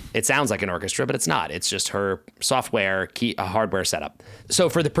system. It sounds like an orchestra, but it's not. It's just her software, hardware setup. So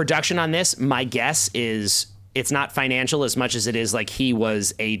for the production on this, my guess is it's not financial as much as it is like he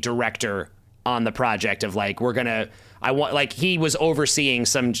was a director on the project of like, he was overseeing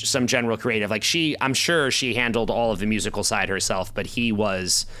some general creative. Like I'm sure she handled all of the musical side herself, but he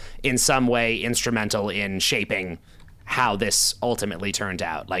was in some way instrumental in shaping how this ultimately turned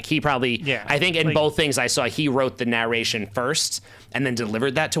out. Like he probably, I think in both things I saw, he wrote the narration first and then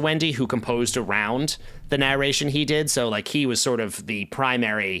delivered that to Wendy, who composed around the narration he did. So like he was sort of the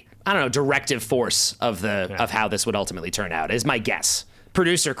primary, directive force of of how this would ultimately turn out, is my guess.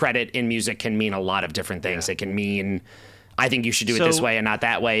 Producer credit in music can mean a lot of different things. It can mean, I think you should do it this way and not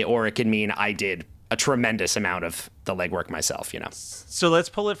that way, or it can mean I did a tremendous amount of the legwork myself, So let's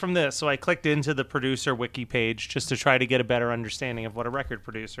pull it from this. So I clicked into the producer wiki page just to try to get a better understanding of what a record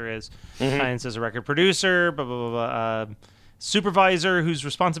producer is. And says a record producer, blah, blah, blah, blah. Supervisor whose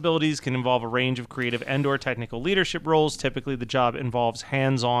responsibilities can involve a range of creative and or technical leadership roles. Typically, the job involves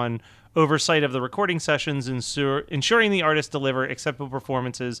hands-on oversight of the recording sessions, ensuring the artists deliver acceptable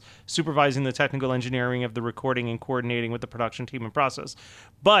performances, supervising the technical engineering of the recording, and coordinating with the production team and process.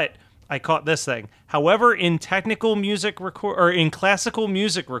 But I caught this thing. However, in technical music in classical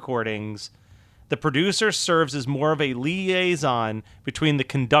music recordings, the producer serves as more of a liaison between the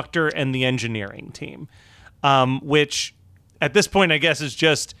conductor and the engineering team, which at this point, I guess, is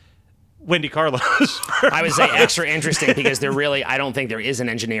just Wendy Carlos. I would say extra interesting because I don't think there is an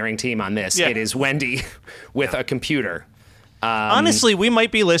engineering team on this. Yeah. It is Wendy with a computer. Honestly, we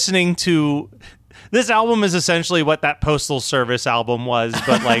might be listening to... This album is essentially what that Postal Service album was,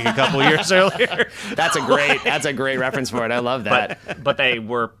 but like a couple years earlier. That's a great reference for it. I love that. But they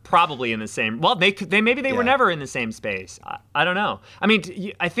were probably in the same... Well, they were never in the same space. I don't know. I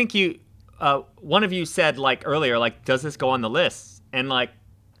mean, I think one of you said like earlier, like, does this go on the list? And like,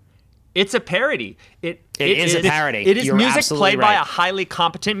 it's a parody. It is a parody. It is You're music absolutely played right. by a highly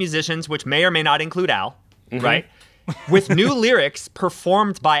competent musicians, which may or may not include Al, right? With new lyrics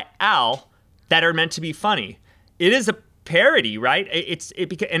performed by Al that are meant to be funny. It is a parody, right? It's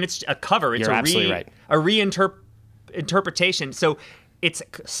a cover. It's You're absolutely right. A reinterpretation. So it's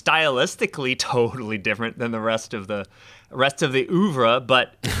stylistically totally different than the rest of the oeuvre,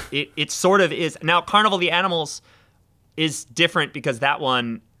 but it sort of is. Now, Carnival of the Animals is different because that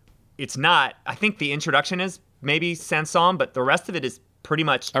one, it's not. I think the introduction is maybe Sansom, but the rest of it is pretty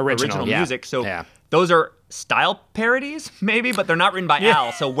much original music. So those are style parodies, maybe, but they're not written by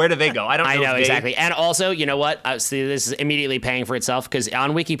Al. So where do they go? I don't know. I know exactly. And also, you know what? See, this is immediately paying for itself because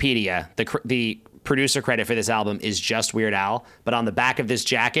on Wikipedia, the producer credit for this album is just Weird Al, but on the back of this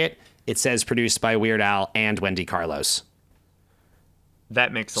jacket, it says produced by Weird Al and Wendy Carlos.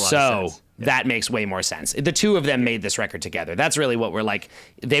 That makes a lot of sense. That makes way more sense. The two of them made this record together. That's really what we're like.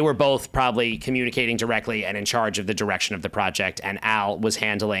 They were both probably communicating directly and in charge of the direction of the project, and Al was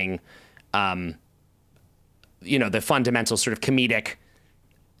handling, the fundamental sort of comedic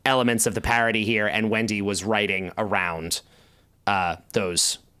elements of the parody here, and Wendy was writing around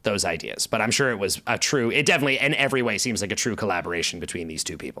those ideas. But I'm sure it was it definitely in every way seems like a true collaboration between these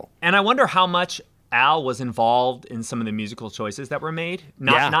two people. And I wonder how much Al was involved in some of the musical choices that were made.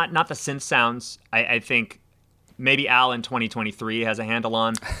 Not the synth sounds. I think maybe Al in 2023 has a handle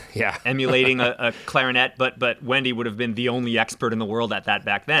on emulating a clarinet, but Wendy would have been the only expert in the world at that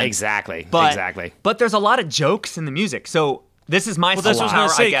back then. Exactly. But there's a lot of jokes in the music. So this is my that's what I was going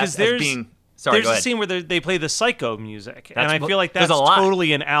to say, because there's a scene where they play the Psycho music, and I feel like that's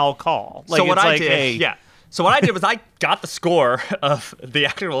totally an Al call. Like, so what it's I like, did, hey, So what I did was I got the score of the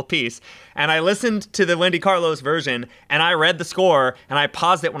actual piece, and I listened to the Wendy Carlos version, and I read the score, and I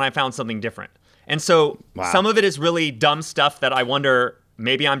paused it when I found something different. And so some of it is really dumb stuff that I wonder,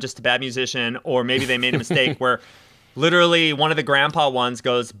 maybe I'm just a bad musician, or maybe they made a mistake where literally one of the grandpa ones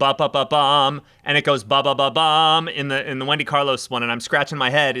goes ba-ba-ba-bum, and it goes ba-ba-ba-bum in the Wendy Carlos one, and I'm scratching my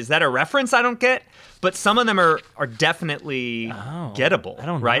head. Is that a reference I don't get? But some of them are definitely gettable, I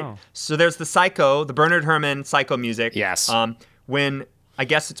don't right? know. So there's the Psycho, the Bernard Herrmann Psycho music. Yes. When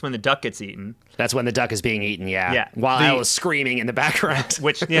the duck gets eaten. That's when the duck is being eaten, yeah. While Al is screaming in the background.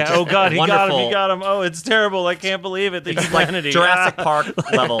 Oh God, he got him. Oh, it's terrible. I can't believe it. The humanity. Like Jurassic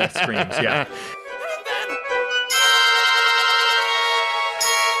Park level screams, yeah.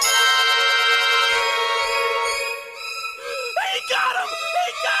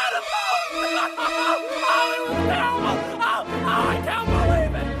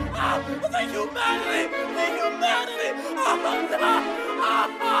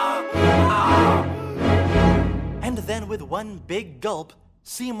 And then with one big gulp,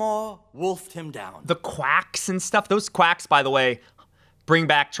 Seymour wolfed him down. The quacks and stuff, those quacks, by the way, bring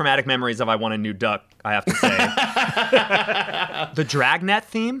back traumatic memories of I Want a New Duck, I have to say. The Dragnet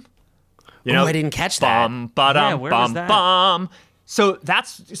theme? You know, I didn't catch that. Bum, ba-dum, where bum, was that? bum. So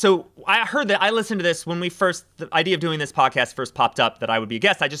I heard that. I listened to this when the idea of doing this podcast first popped up that I would be a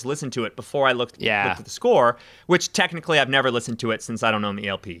guest. I just listened to it before I looked at the score, which technically I've never listened to it since I don't own the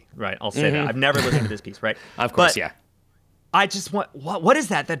LP, right? I'll say that. I've never listened to this piece, right? Of course, but yeah. I just want, what is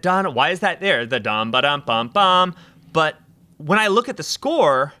that? The dun, why is that there? The dum, ba-dum, bum, bum. But when I look at the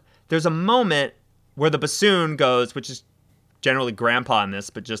score, there's a moment where the bassoon goes, which is generally grandpa in this,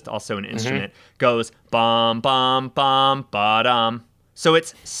 but just also an instrument, goes bum, bum, bum, ba-dum. So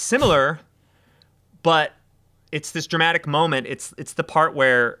it's similar, but it's this dramatic moment. It's the part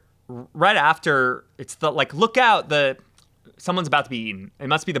where right after, it's the, like, look out, someone's about to be eaten. It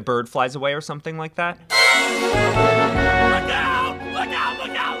must be the bird flies away or something like that. Look out! Look out!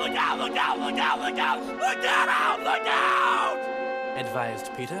 Look out! Look out! Look out! Look out! Look out! Look out! Look out! Advised,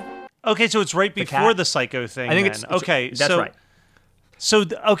 Peter. Okay, so it's right before the psycho thing. I think then. it's okay. That's right.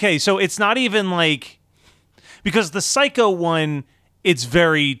 So it's not even like, because the psycho one, it's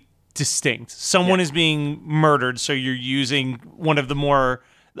very distinct. Someone is being murdered, so you're using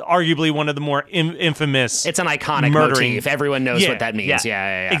arguably one of the more infamous. It's an iconic motif. Everyone knows what that means.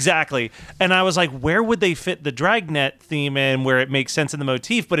 Yeah. Exactly. And I was like, where would they fit the Dragnet theme in where it makes sense in the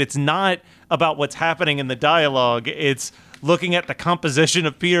motif? But it's not about what's happening in the dialogue. It's looking at the composition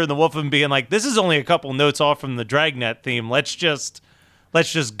of Peter and the Wolf and being like, this is only a couple notes off from the Dragnet theme. Let's just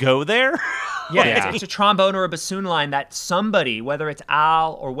go there. It's a trombone or a bassoon line that somebody, whether it's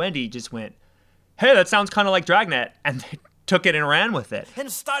Al or Wendy, just went, hey, that sounds kind of like Dragnet, and they took it and ran with it.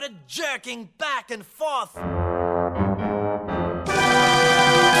 And started jerking back and forth.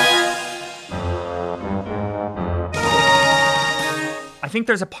 I think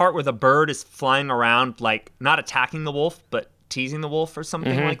there's a part where the bird is flying around, like, not attacking the wolf, but teasing the wolf or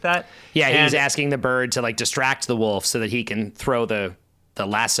something like that. Yeah, he's asking the bird to, like, distract the wolf so that he can throw the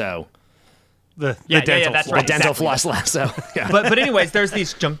lasso. The dental floss lasso. Yeah. But anyways, there's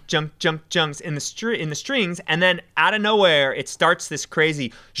these junks in the strings, and then out of nowhere it starts this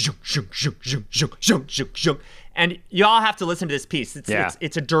crazy and y'all have to listen to this piece.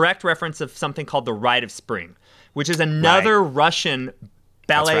 It's a direct reference of something called the Rite of Spring, which is another Russian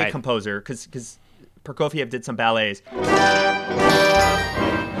ballet composer, because Prokofiev did some ballets.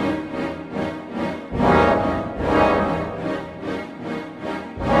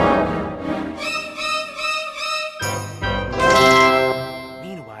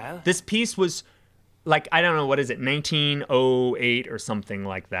 This piece was, like, I don't know, what is it, 1908 or something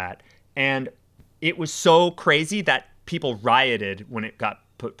like that. And it was so crazy that people rioted when it got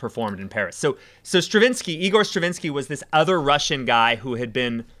performed in Paris. So Igor Stravinsky was this other Russian guy who had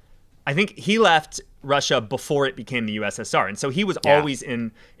been, I think he left Russia before it became the USSR. And so he was always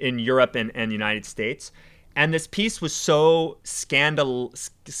in Europe and United States. And this piece was so scandalous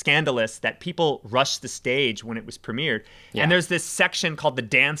that people rushed the stage when it was premiered. Yeah. And there's this section called the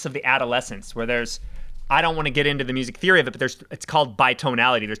Dance of the Adolescents, where there's, I don't want to get into the music theory of it, but it's called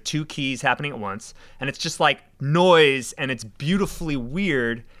bitonality. There's two keys happening at once, and it's just like noise, and it's beautifully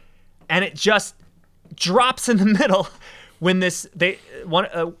weird, and it just drops in the middle when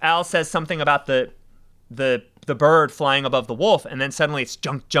Al says something about the bird flying above the wolf, and then suddenly it's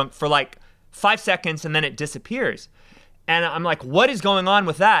junk for like 5 seconds, and then it disappears. And I'm like, what is going on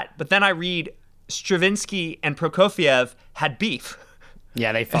with that? But then I read Stravinsky and Prokofiev had beef.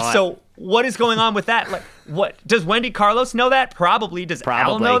 Yeah, they fought. So what is going on with that? Like, what does Wendy Carlos know that? Probably. Does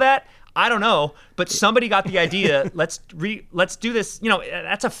Al know that? I don't know. But somebody got the idea. Let's do this. You know,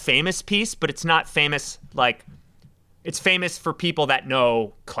 that's a famous piece, but it's not famous like. It's famous for people that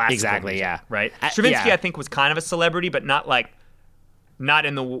know classical. Exactly. music, Yeah. Right. Stravinsky, I think, was kind of a celebrity, but not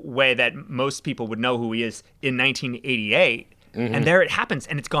in the way that most people would know who he is in 1988. And there it happens,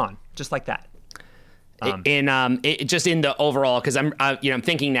 and it's gone, just like that. Just in the overall, because I'm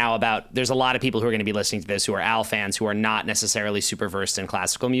thinking now about, there's a lot of people who are going to be listening to this who are Al fans who are not necessarily super versed in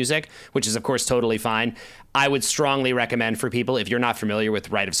classical music, which is of course totally fine. I would strongly recommend for people, if you're not familiar with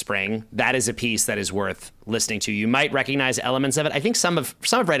Rite of Spring, that is a piece that is worth listening to. You might recognize elements of it. I think some of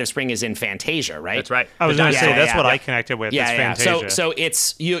Rite of Spring is in Fantasia, right? That's right. I was going to say that's what I connected with. Yeah, Fantasia. So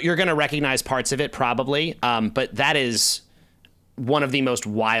it's you're going to recognize parts of it probably, but that is one of the most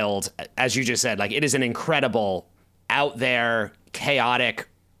wild, as you just said, like it is an incredible, out there, chaotic,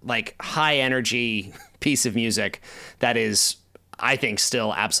 like high energy piece of music that is, I think,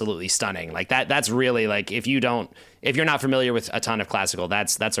 still absolutely stunning. Like that's really, like, if you're not familiar with a ton of classical,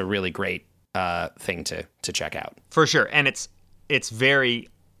 that's a really great thing to check out. For sure. And it's very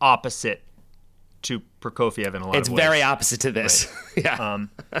opposite to Prokofiev in a lot of ways. It's very opposite to this. Right. Yeah.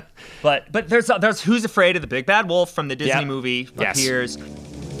 But there's Who's Afraid of the Big Bad Wolf from the Disney movie appears.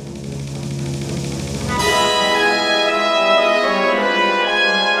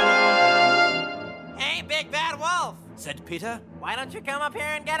 big bad wolf, said Peter. Why don't you come up here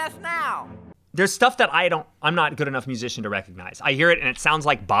and get us now? There's stuff that I'm not a good enough musician to recognize. I hear it and it sounds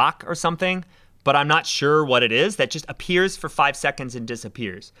like Bach or something, but I'm not sure what it is. That just appears for 5 seconds and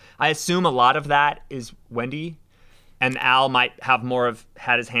disappears. I assume a lot of that is Wendy, and Al might have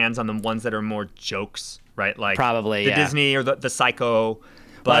had his hands on the ones that are more jokes, right? Like probably the Disney or the Psycho.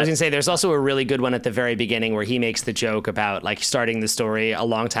 But I was going to say, there's also a really good one at the very beginning where he makes the joke about like starting the story a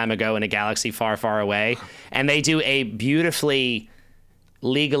long time ago in a galaxy far, far away. And they do a beautifully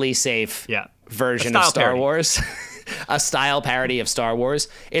legally safe version of Star Wars. A style parody of Star Wars.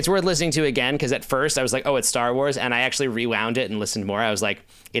 It's worth listening to again because at first I was like, oh, it's Star Wars. And I actually rewound it and listened more. I was like,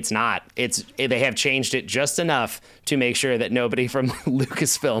 it's not. They have changed it just enough to make sure that nobody from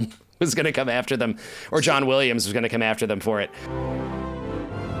Lucasfilm was going to come after them or John Williams was going to come after them for it.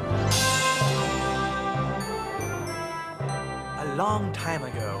 A long time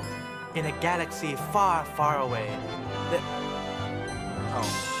ago, in a galaxy far, far away,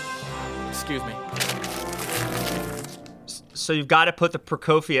 Oh, excuse me. So you've got to put the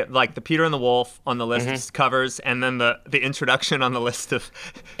Prokofiev, like the Peter and the Wolf, on the list of covers, and then the introduction on the list of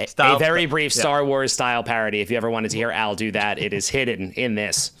style. A very brief Star Wars style parody. If you ever wanted to hear Al do that, it is hidden in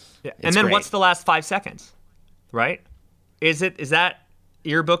this. Yeah. And then what's the last 5 seconds, right? Is that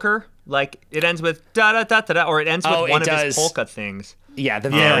Ear Booker? Like it ends with da da da da da, or it ends with one of his polka things. Yeah,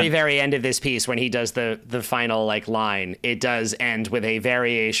 the very, very end of this piece when he does the final like line, it does end with a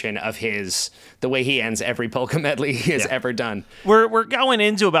variation of the way he ends every polka medley he has ever done. We're going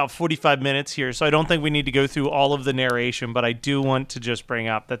into about 45 minutes here, so I don't think we need to go through all of the narration, but I do want to just bring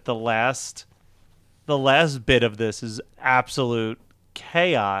up that the last bit of this is absolute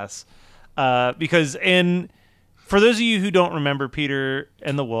chaos. Because for those of you who don't remember Peter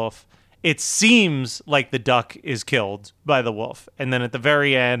and the Wolf, it seems like the duck is killed by the wolf. And then at the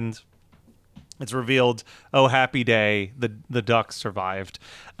very end, it's revealed, oh, happy day, the duck survived.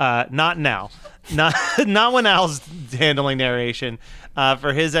 Not now. Not when Al's handling narration.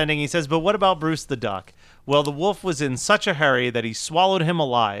 For his ending, he says, but what about Bruce the duck? Well, the wolf was in such a hurry that he swallowed him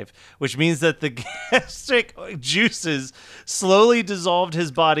alive, which means that the gastric juices slowly dissolved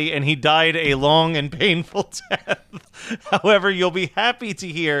his body and he died a long and painful death. However, you'll be happy to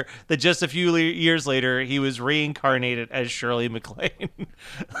hear that just a few years later, he was reincarnated as Shirley MacLaine.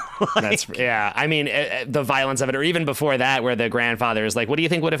 I mean, the violence of it, or even before that, where the grandfather is like, what do you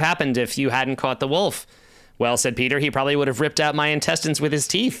think would have happened if you hadn't caught the wolf? Well, said Peter, he probably would have ripped out my intestines with his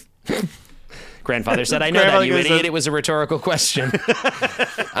teeth. Grandfather said, I know that, you idiot. It was a rhetorical question.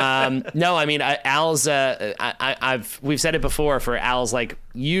 No, I mean, Al's, we've said it before, for Al's like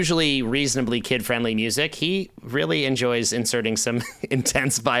usually reasonably kid-friendly music, he really enjoys inserting some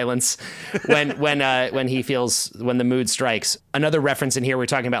intense violence when the mood strikes. Another reference in here, we're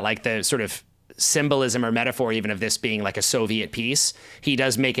talking about like the sort of symbolism or metaphor even of this being like a Soviet piece. He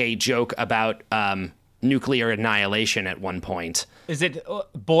does make a joke about nuclear annihilation at one point. Is it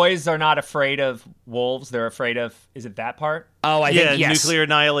boys are not afraid of wolves? They're afraid of, is it that part? Oh, I think yes. Nuclear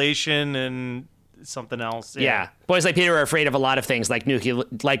annihilation and something else. Yeah. Boys like Peter are afraid of a lot of things like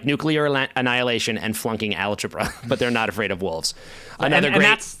nuclear annihilation and flunking algebra, but they're not afraid of wolves.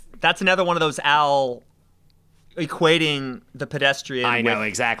 That's another one of those Al equating the pedestrian. I know,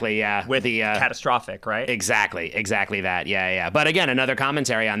 exactly, yeah. With the catastrophic, right? Exactly that. Yeah. But again, another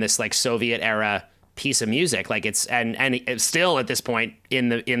commentary on this like Soviet era piece of music, like it's and it's still at this point in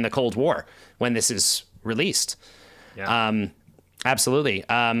the Cold War when this is released. Yeah. Absolutely.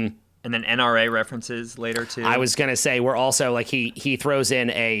 And then NRA references later too. I was gonna say we're also like he throws in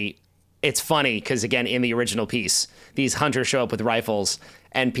it's funny because again in the original piece these hunters show up with rifles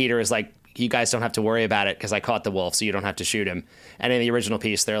and Peter is like, you guys don't have to worry about it because I caught the wolf, so you don't have to shoot him. And in the original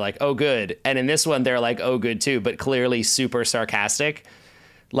piece they're like, oh good, and in this one they're like, oh good too, but clearly super sarcastic.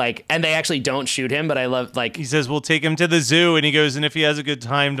 Like, and they actually don't shoot him, but I love, like... He says, we'll take him to the zoo, and he goes, and if he has a good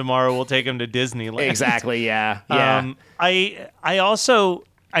time tomorrow, we'll take him to Disneyland. Exactly, yeah. I also,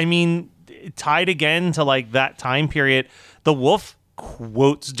 I mean, tied again to, like, that time period, the wolf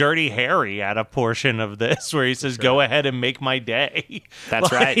quotes Dirty Harry at a portion of this, where he says, go ahead and make my day.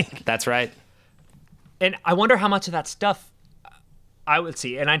 That's right. That's right. And I wonder how much of that stuff, I would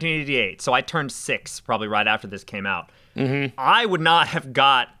see, in 1988, so I turned 6 probably right after this came out. Mm-hmm. I would not have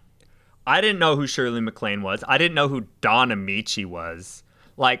I didn't know who Shirley MacLaine was. I didn't know who Don Amici was.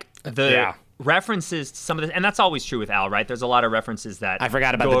 Like, the references to some of this, and that's always true with Al, right? There's a lot of references that I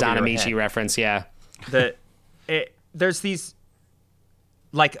forgot about the Don Amici reference, yeah. There's these,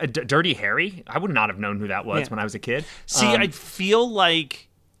 like, a Dirty Harry. I would not have known who that was when I was a kid. See, I feel like,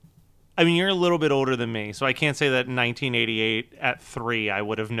 I mean, you're a little bit older than me, so I can't say that in 1988 at 3 I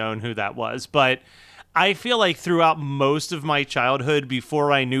would have known who that was, but I feel like throughout most of my childhood,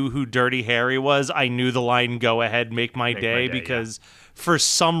 before I knew who Dirty Harry was, I knew the line "Go ahead, make my day," because for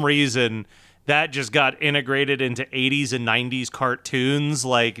some reason that just got integrated into 80s and 90s cartoons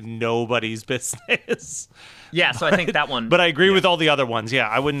like nobody's business. Yeah, so I think that one. But I agree with all the other ones. Yeah,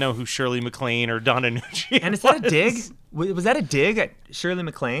 I wouldn't know who Shirley MacLaine or Donna Nucci And is that a dig? Was that a dig at Shirley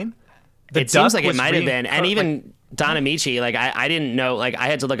MacLaine? It seems like it might have been. And even Don Amici, like I didn't know, like I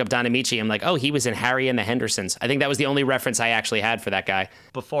had to look up Don Amici. I'm like, oh, he was in Harry and the Hendersons. I think that was the only reference I actually had for that guy.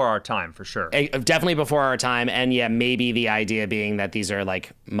 Before our time, for sure. Definitely before our time. And yeah, maybe the idea being that these are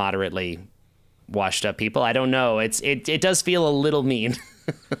like moderately washed up people. I don't know. It does feel a little mean.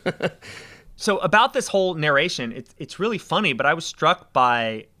 So about this whole narration, it's really funny, but I was struck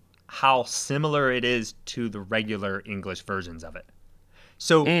by how similar it is to the regular English versions of it.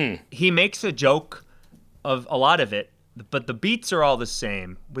 So he makes a joke of a lot of it, but the beats are all the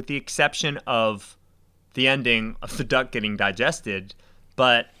same, with the exception of the ending of the duck getting digested.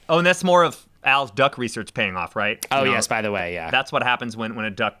 But, and that's more of Al's duck research paying off, right? Oh, yes, by the way, yeah. That's what happens when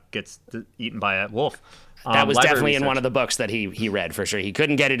a duck gets eaten by a wolf. That was definitely in one of the books that he read, for sure. He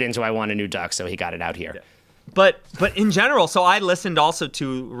couldn't get it into I Want a New Duck, so he got it out here. Yeah. But in general, so I listened also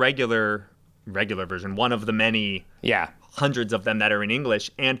to regular version, one of the many hundreds of them that are in English,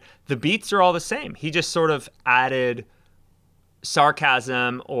 and the beats are all the same. He just sort of added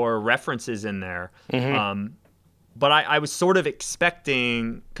sarcasm or references in there. Mm-hmm. But I was sort of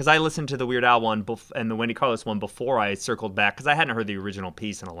expecting, because I listened to the Weird Al one and the Wendy Carlos one before I circled back, because I hadn't heard the original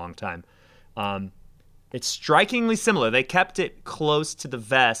piece in a long time. It's strikingly similar. They kept it close to the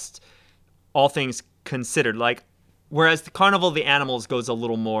vest, all things considered. Like, whereas the Carnival of the Animals goes a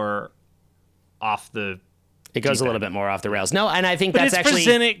little more off the. It goes a little bit more off the rails. No, and I think but that's it's actually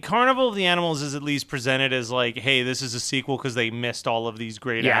presented. Carnival of the Animals is at least presented as like, hey, this is a sequel because they missed all of these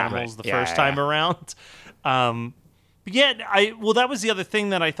great animals the first time around. But yet, that was the other thing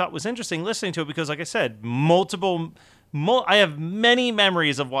that I thought was interesting listening to it, because, like I said, I have many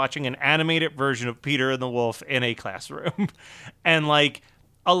memories of watching an animated version of Peter and the Wolf in a classroom. And, like,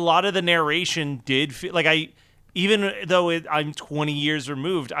 a lot of the narration did feel like even though I'm 20 years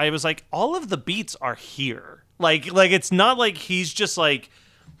removed, I was like, all of the beats are here. Like it's not like he's just like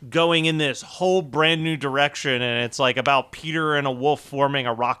going in this whole brand new direction and it's like about Peter and a wolf forming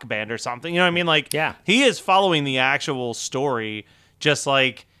a rock band or something. You know what I mean? Like, he is following the actual story, just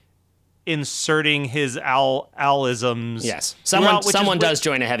like inserting his Al-isms. Yes. Someone does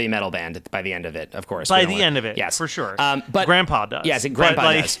join a heavy metal band by the end of it, of course. By the end of it, yes, for sure. But Grandpa does. Yes,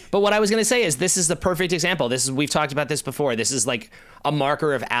 Grandpa does. But what I was going to say is this is the perfect example. We've talked about this before. This is like a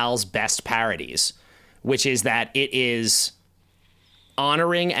marker of Al's best parodies, which is that it is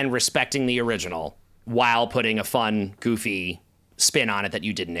honoring and respecting the original while putting a fun, goofy spin on it that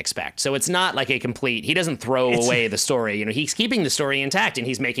you didn't expect. So it's not like he doesn't throw away the story. You know, he's keeping the story intact and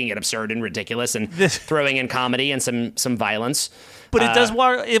he's making it absurd and ridiculous and throwing in comedy and some violence. But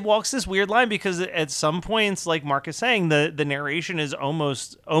it walks this weird line, because at some points, like Mark is saying, the narration is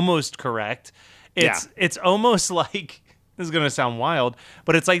almost correct. It's almost like, this is going to sound wild,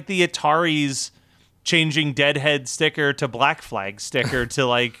 but it's like the Atari's changing Deadhead sticker to Black Flag sticker to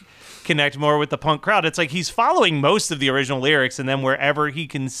like connect more with the punk crowd. It's like he's following most of the original lyrics, and then wherever he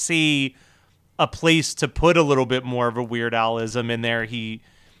can see a place to put a little bit more of a Weird Al-ism in there, he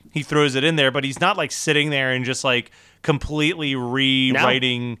throws it in there. But he's not like sitting there and just like completely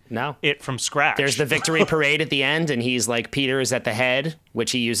rewriting it from scratch. There's the victory parade at the end, and he's like, Peter is at the head,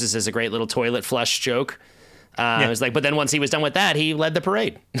 which he uses as a great little toilet flush joke. It was like, but then once he was done with that, he led the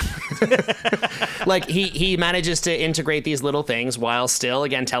parade. Like he manages to integrate these little things while still,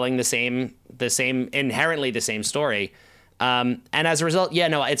 again, telling the same inherently the same story. And as a result,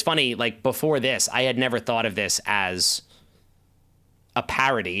 it's funny. Like before this, I had never thought of this as a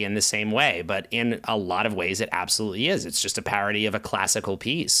parody in the same way, but in a lot of ways, it absolutely is. It's just a parody of a classical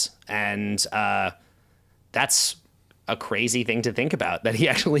piece, and that's a crazy thing to think about, that he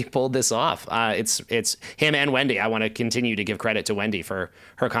actually pulled this off. It's him and Wendy. I want to continue to give credit to Wendy for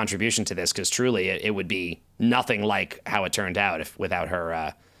her contribution to this, because truly it would be nothing like how it turned out without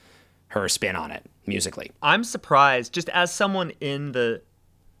her spin on it musically. I'm surprised, just as someone in the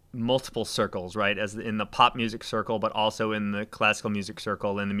multiple circles, right, as in the pop music circle, but also in the classical music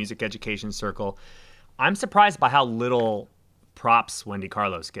circle and the music education circle, I'm surprised by how little props Wendy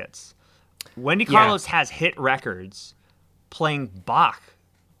Carlos gets. Wendy Carlos has hit records playing Bach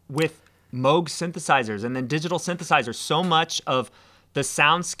with Moog synthesizers and then digital synthesizers. So much of the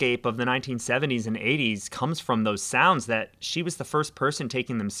soundscape of the 1970s and 80s comes from those sounds that she was the first person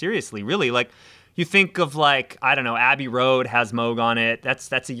taking them seriously, really. Like, you think of, like, I don't know, Abbey Road has Moog on it.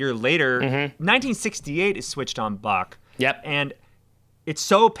 That's a year later. 1968 is switched on Bach. Yep. And it's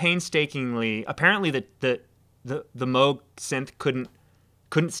so painstakingly, apparently the Moog synth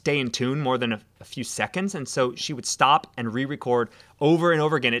couldn't stay in tune more than a few seconds, and so she would stop and re-record over and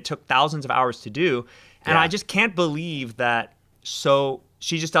over again. It took thousands of hours to do, and I just can't believe that. So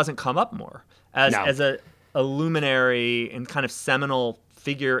she just doesn't come up more as a luminary and kind of seminal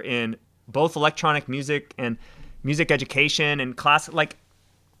figure in both electronic music and music education and class. Like,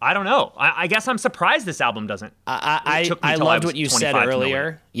 I don't know. I guess I'm surprised this album doesn't. I loved what you said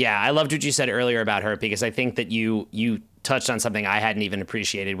earlier. Yeah, I loved what you said earlier about her, because I think that you touched on something I hadn't even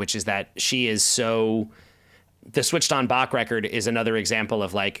appreciated, which is that she is so... The Switched On Bach record is another example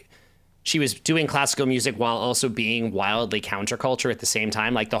of, like, she was doing classical music while also being wildly counterculture at the same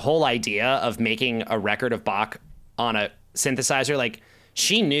time. Like, the whole idea of making a record of Bach on a synthesizer, like,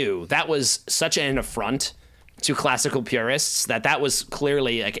 she knew that was such an affront to classical purists that was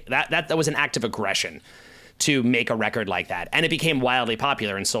clearly, like, that was an act of aggression to make a record like that. And it became wildly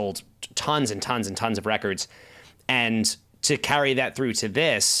popular and sold tons and tons and tons of records. And to carry that through to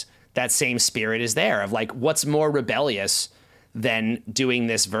this, that same spirit is there of, like, what's more rebellious than doing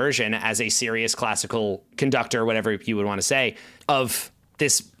this version as a serious classical conductor, whatever you would want to say, of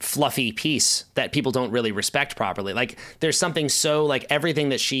this fluffy piece that people don't really respect properly. Like, there's something so, like, everything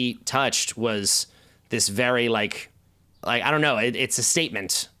that she touched was this very, like I don't know, it's a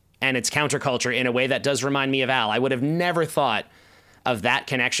statement, and it's counterculture in a way that does remind me of Al. I would have never thought of that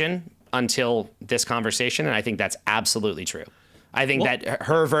connection until this conversation, and I think that's absolutely true. I think that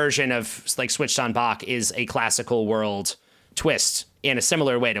her version of, like, Switched On Bach is a classical world twist in a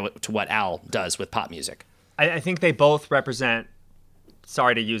similar way to what Al does with pop music. I think they both represent,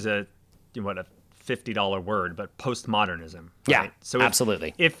 sorry to use a $50 word, but postmodernism. Right? Yeah, so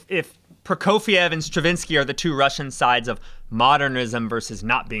absolutely. If Prokofiev and Stravinsky are the two Russian sides of modernism versus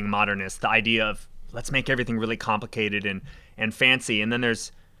not being modernist, the idea of let's make everything really complicated and fancy, and then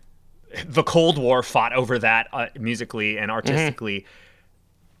there's the Cold War fought over that musically and artistically.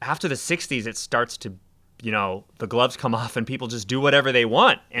 After the 60s, it starts to, the gloves come off and people just do whatever they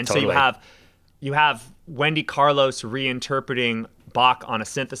want. And so you have Wendy Carlos reinterpreting Bach on a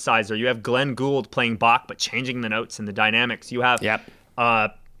synthesizer. You have Glenn Gould playing Bach but changing the notes and the dynamics. You have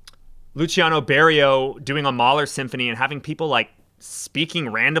Luciano Berio doing a Mahler symphony and having people, like, speaking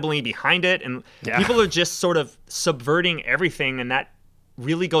randomly behind it. And people are just sort of subverting everything, and that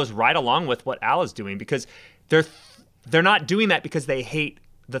really goes right along with what Al is doing, because they're not doing that because they hate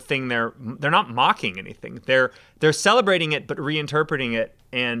the thing. They're not mocking anything. They're celebrating it but reinterpreting it.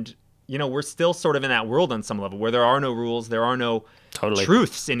 And we're still sort of in that world on some level where there are no rules, there are no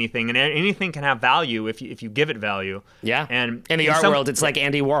truths, anything, and anything can have value if you give it value. Yeah. And in the art world, it's like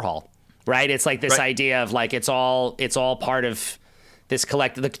Andy Warhol, right? It's like this idea of, like, it's all part of this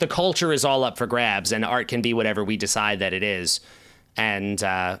collective. The culture is all up for grabs, and art can be whatever we decide that it is. And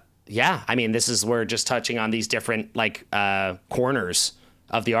I mean, we're just touching on these different, like, corners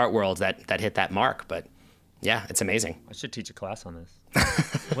of the art world that hit that mark. But yeah, it's amazing. I should teach a class on this.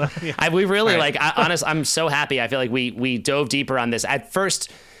 We really I'm so happy. I feel like we dove deeper on this. At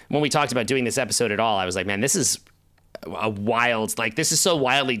first, when we talked about doing this episode at all, I was like, man, this is this is so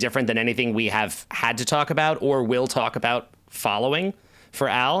wildly different than anything we have had to talk about or will talk about following for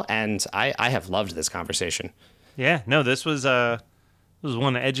Al. And I have loved this conversation. Yeah, no, this was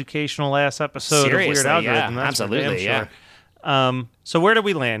one educational ass episode Seriously, of Weird Algorithm. Yeah, absolutely, yeah. So where do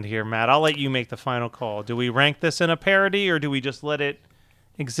we land here, Matt? I'll let you make the final call. Do we rank this in a parody, or do we just let it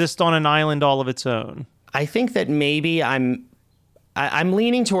exist on an island all of its own? I think that maybe I'm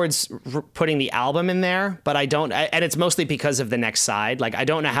leaning towards putting the album in there, but I don't, and it's mostly because of the next side. Like, I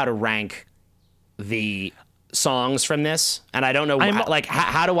don't know how to rank the songs from this, and I don't know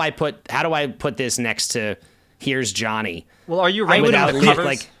how do I put this next to Here's Johnny? Well, are you ranking the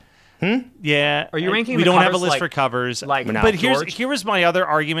covers? Yeah. Are you ranking? We the don't have a covers list for covers. But here's my other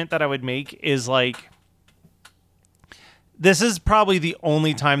argument that I would make is, like, this is probably the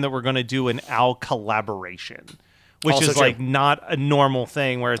only time that we're going to do an Al collaboration, which also is true. Like not a normal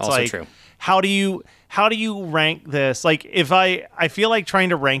thing where it's also like, true. How do you rank this? Like, if I feel like trying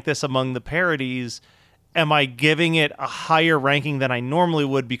to rank this among the parodies, am I giving it a higher ranking than I normally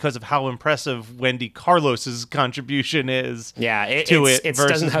would because of how impressive Wendy Carlos's contribution is? Yeah, it versus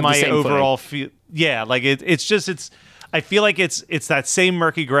doesn't have my overall feel. Yeah, like it's. I feel like it's that same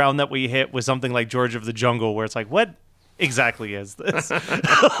murky ground that we hit with something like George of the Jungle, where it's like, what exactly as this.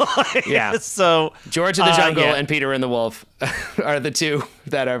 Yeah. So George of the Jungle and Peter and the Wolf are the two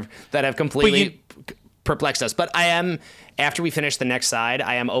that have completely perplexed us. But I am, after we finish the next side,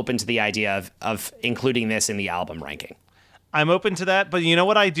 I am open to the idea of including this in the album ranking. I'm open to that, but you know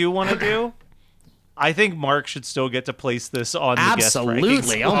what I do want to do? I think Mark should still get to place this on the guest rankings.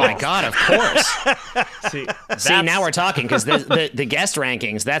 Absolutely. Oh my God, of course. See, now we're talking, because the guest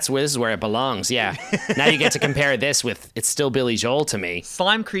rankings, this is where it belongs. Yeah. Now you get to compare this with, it's still Billy Joel to me.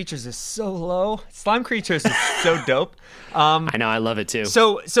 Slime Creatures is so low. Slime Creatures is so dope. I know, I love it too.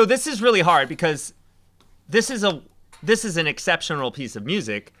 So this is really hard, because this is an exceptional piece of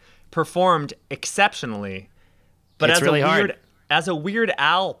music, performed exceptionally. But it's as really a weird hard. As a Weird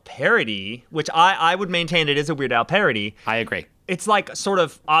Al parody, which I would maintain it is a Weird Al parody. I agree. It's like sort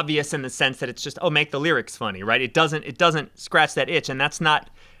of obvious in the sense that it's just, make the lyrics funny, right? It doesn't scratch that itch, and that's not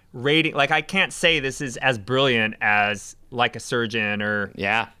rating. Like, I can't say this is as brilliant as Like a Surgeon or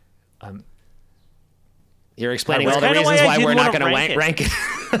You're explaining all the reasons why we're not going to rank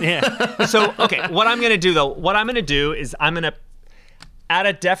it. Yeah. So, okay, what I'm going to do though, is I'm going to add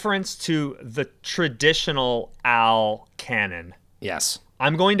a deference to the traditional Al canon. Yes.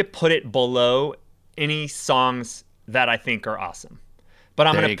 I'm going to put it below any songs that I think are awesome. But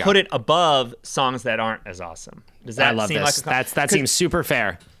I'm going to put it above songs that aren't as awesome. Does that seem this. like that seems super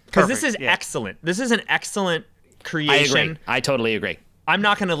fair. Because this is excellent. This is an excellent creation. I agree. I totally agree. I'm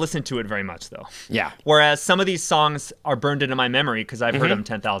not going to listen to it very much, though. Yeah. Whereas some of these songs are burned into my memory because I've heard them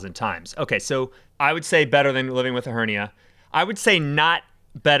 10,000 times. Okay, so I would say better than Living with a Hernia. I would say not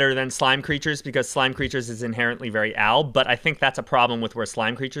better than Slime Creatures, because Slime Creatures is inherently very Al, but I think that's a problem with where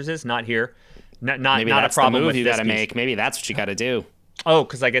Slime Creatures is, not here. Maybe not that's a problem the move with you this got to piece. make. Maybe that's what you got to do. Oh,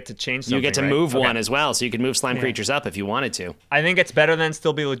 because I get to change something. You get to right? move Okay. one as well, so you can move Slime Creatures up if you wanted to. I think it's better than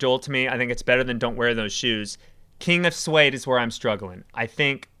Still Be Joel to me. I think it's better than Don't Wear Those Shoes. King of Suede is where I'm struggling. I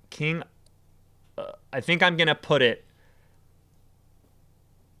think I'm going to put it...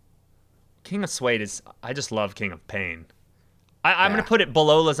 King of Suede is... I just love King of Pain. I'm going to put it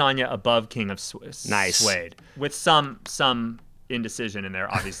below Lasagna, above King of Suede. With some indecision in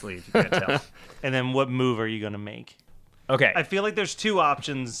there, obviously, if you can't tell. And then what move are you going to make? Okay. I feel like there's two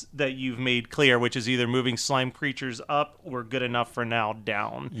options that you've made clear, which is either moving Slime Creatures up or Good Enough for Now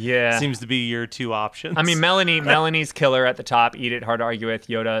down. Yeah. Seems to be your two options. I mean, Melanie's killer at the top. Eat It, Hard to Argue With.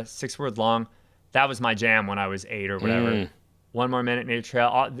 Yoda, 6 Word Long. That was my jam when I was 8 or whatever. One More Minute, Nature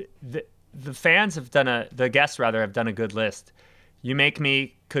Trail. The fans have the guests rather, have done a good list. You Make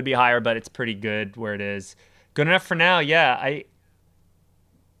Me could be higher, but it's pretty good where it is. Good Enough for Now, yeah.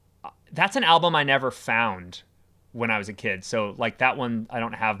 That's an album I never found when I was a kid. So, like, that one I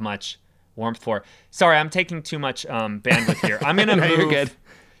don't have much warmth for. Sorry, I'm taking too much bandwidth here. I'm going to move... You're good.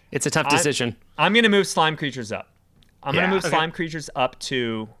 It's a tough decision. I'm going to move Slime Creatures up. I'm going to move Slime Creatures up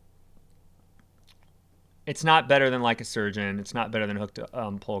to... It's not better than Like a Surgeon. It's not better than Hooked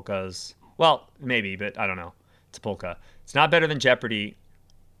Polkas. Well, maybe, but I don't know. It's a polka. It's not better than Jeopardy.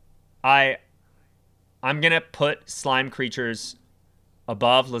 I'm going to put Slime Creatures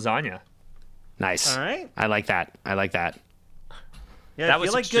above Lasagna. Nice. All right. I like that. Yeah, That I was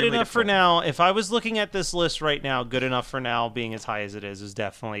feel like Good extremely Enough for difficult. Now, if I was looking at this list right now, Good Enough for Now being as high as it is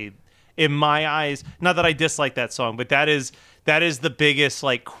definitely, in my eyes, not that I dislike that song, but that is the biggest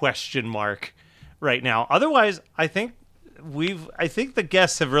like question mark right now. Otherwise, I think the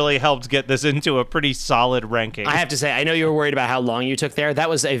guests have really helped get this into a pretty solid ranking. I have to say, I know you were worried about how long you took there.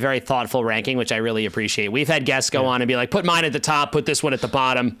 That was a very thoughtful ranking, which I really appreciate. We've had guests go on and be like, put mine at the top, put this one at the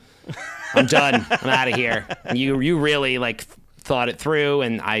bottom. I'm done. I'm out of here. You really like thought it through,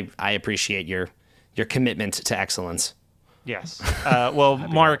 and I appreciate your commitment to excellence. Yes. Well,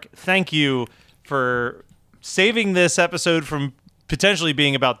 Mark, thank you for saving this episode from potentially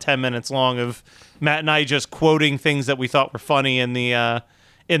being about 10 minutes long of Matt and I just quoting things that we thought were funny in the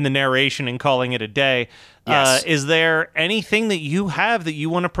narration and calling it a day. Yes. Is there anything that you have that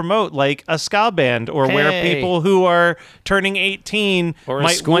you want to promote, like a ska band, or where people who are turning 18 or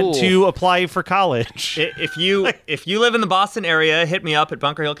might want to apply for college? If you live in the Boston area, hit me up at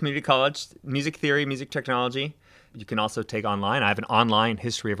Bunker Hill Community College, music theory, music technology. You can also take online. I have an online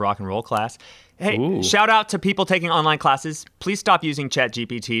history of rock and roll class. Hey, shout out to people taking online classes. Please stop using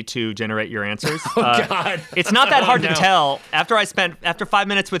ChatGPT to generate your answers. God. It's not that hard to tell. After 5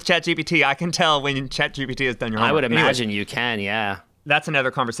 minutes with ChatGPT, I can tell when ChatGPT has done your homework. I would imagine you can, yeah. That's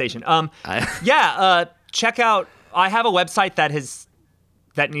another conversation. Check out. I have a website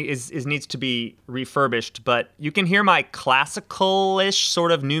that needs to be refurbished, but you can hear my classical-ish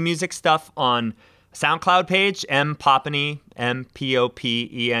sort of new music stuff on SoundCloud page, M Popeney,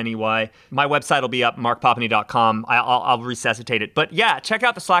 Mpopeney. My website will be up, markpopeney.com. I'll resuscitate it. But yeah, check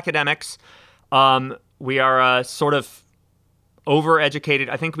out the Slackademics. We are sort of overeducated.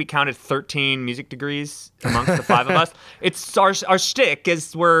 I think we counted 13 music degrees amongst the five of us. It's our shtick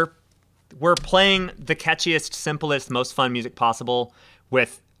is we're playing the catchiest, simplest, most fun music possible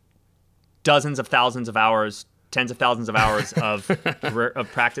with dozens of thousands of hours, tens of thousands of hours of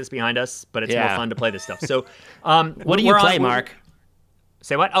practice behind us, but it's more fun to play this stuff. So, what do you play, Mark?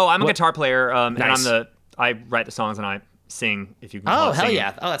 Say what? Oh, I'm a guitar player, nice. and I write the songs and I sing. If you can. Oh, hell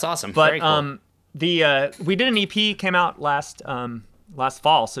yeah! Oh, that's awesome. But very cool. We did an EP, came out last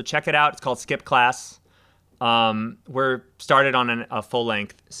fall, so check it out. It's called Skip Class. We're started on a full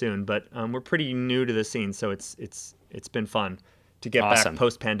length soon, but we're pretty new to the scene, so it's been fun to get back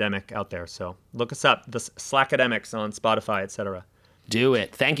post-pandemic out there. So look us up, the Slackademics on Spotify, etc. Do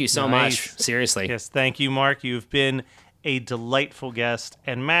it. Thank you so much. Seriously. Yes, thank you, Mark. You've been a delightful guest.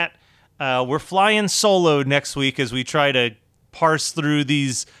 And Matt, we're flying solo next week as we try to parse through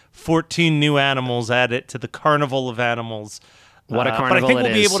these 14 new animals, add it to the carnival of animals. What a carnival it is. But I think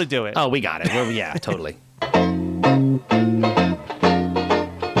we'll be able to do it. Oh, we got it. Yeah, totally.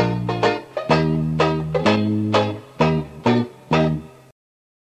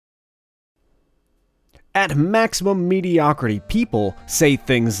 At Maximum Mediocrity, people say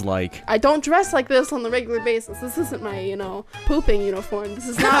things like, I don't dress like this on the regular basis. This isn't my, pooping uniform. This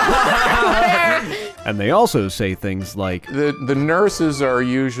is not what I wear. And they also say things like, The nurses are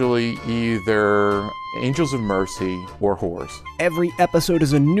usually either angels of mercy or whores. Every episode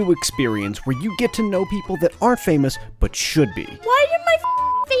is a new experience where you get to know people that aren't famous but should be. Why did my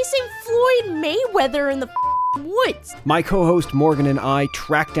facing Floyd Mayweather in the woods? My co-host Morgan and I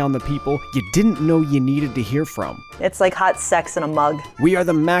track down the people you didn't know you needed to hear from. It's like hot sex in a mug. We are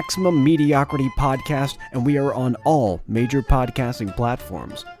the Maximum Mediocrity Podcast, and we are on all major podcasting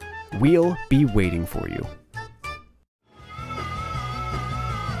platforms. We'll be waiting for you.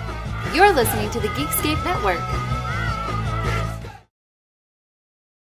 You're listening to the Geekscape Network.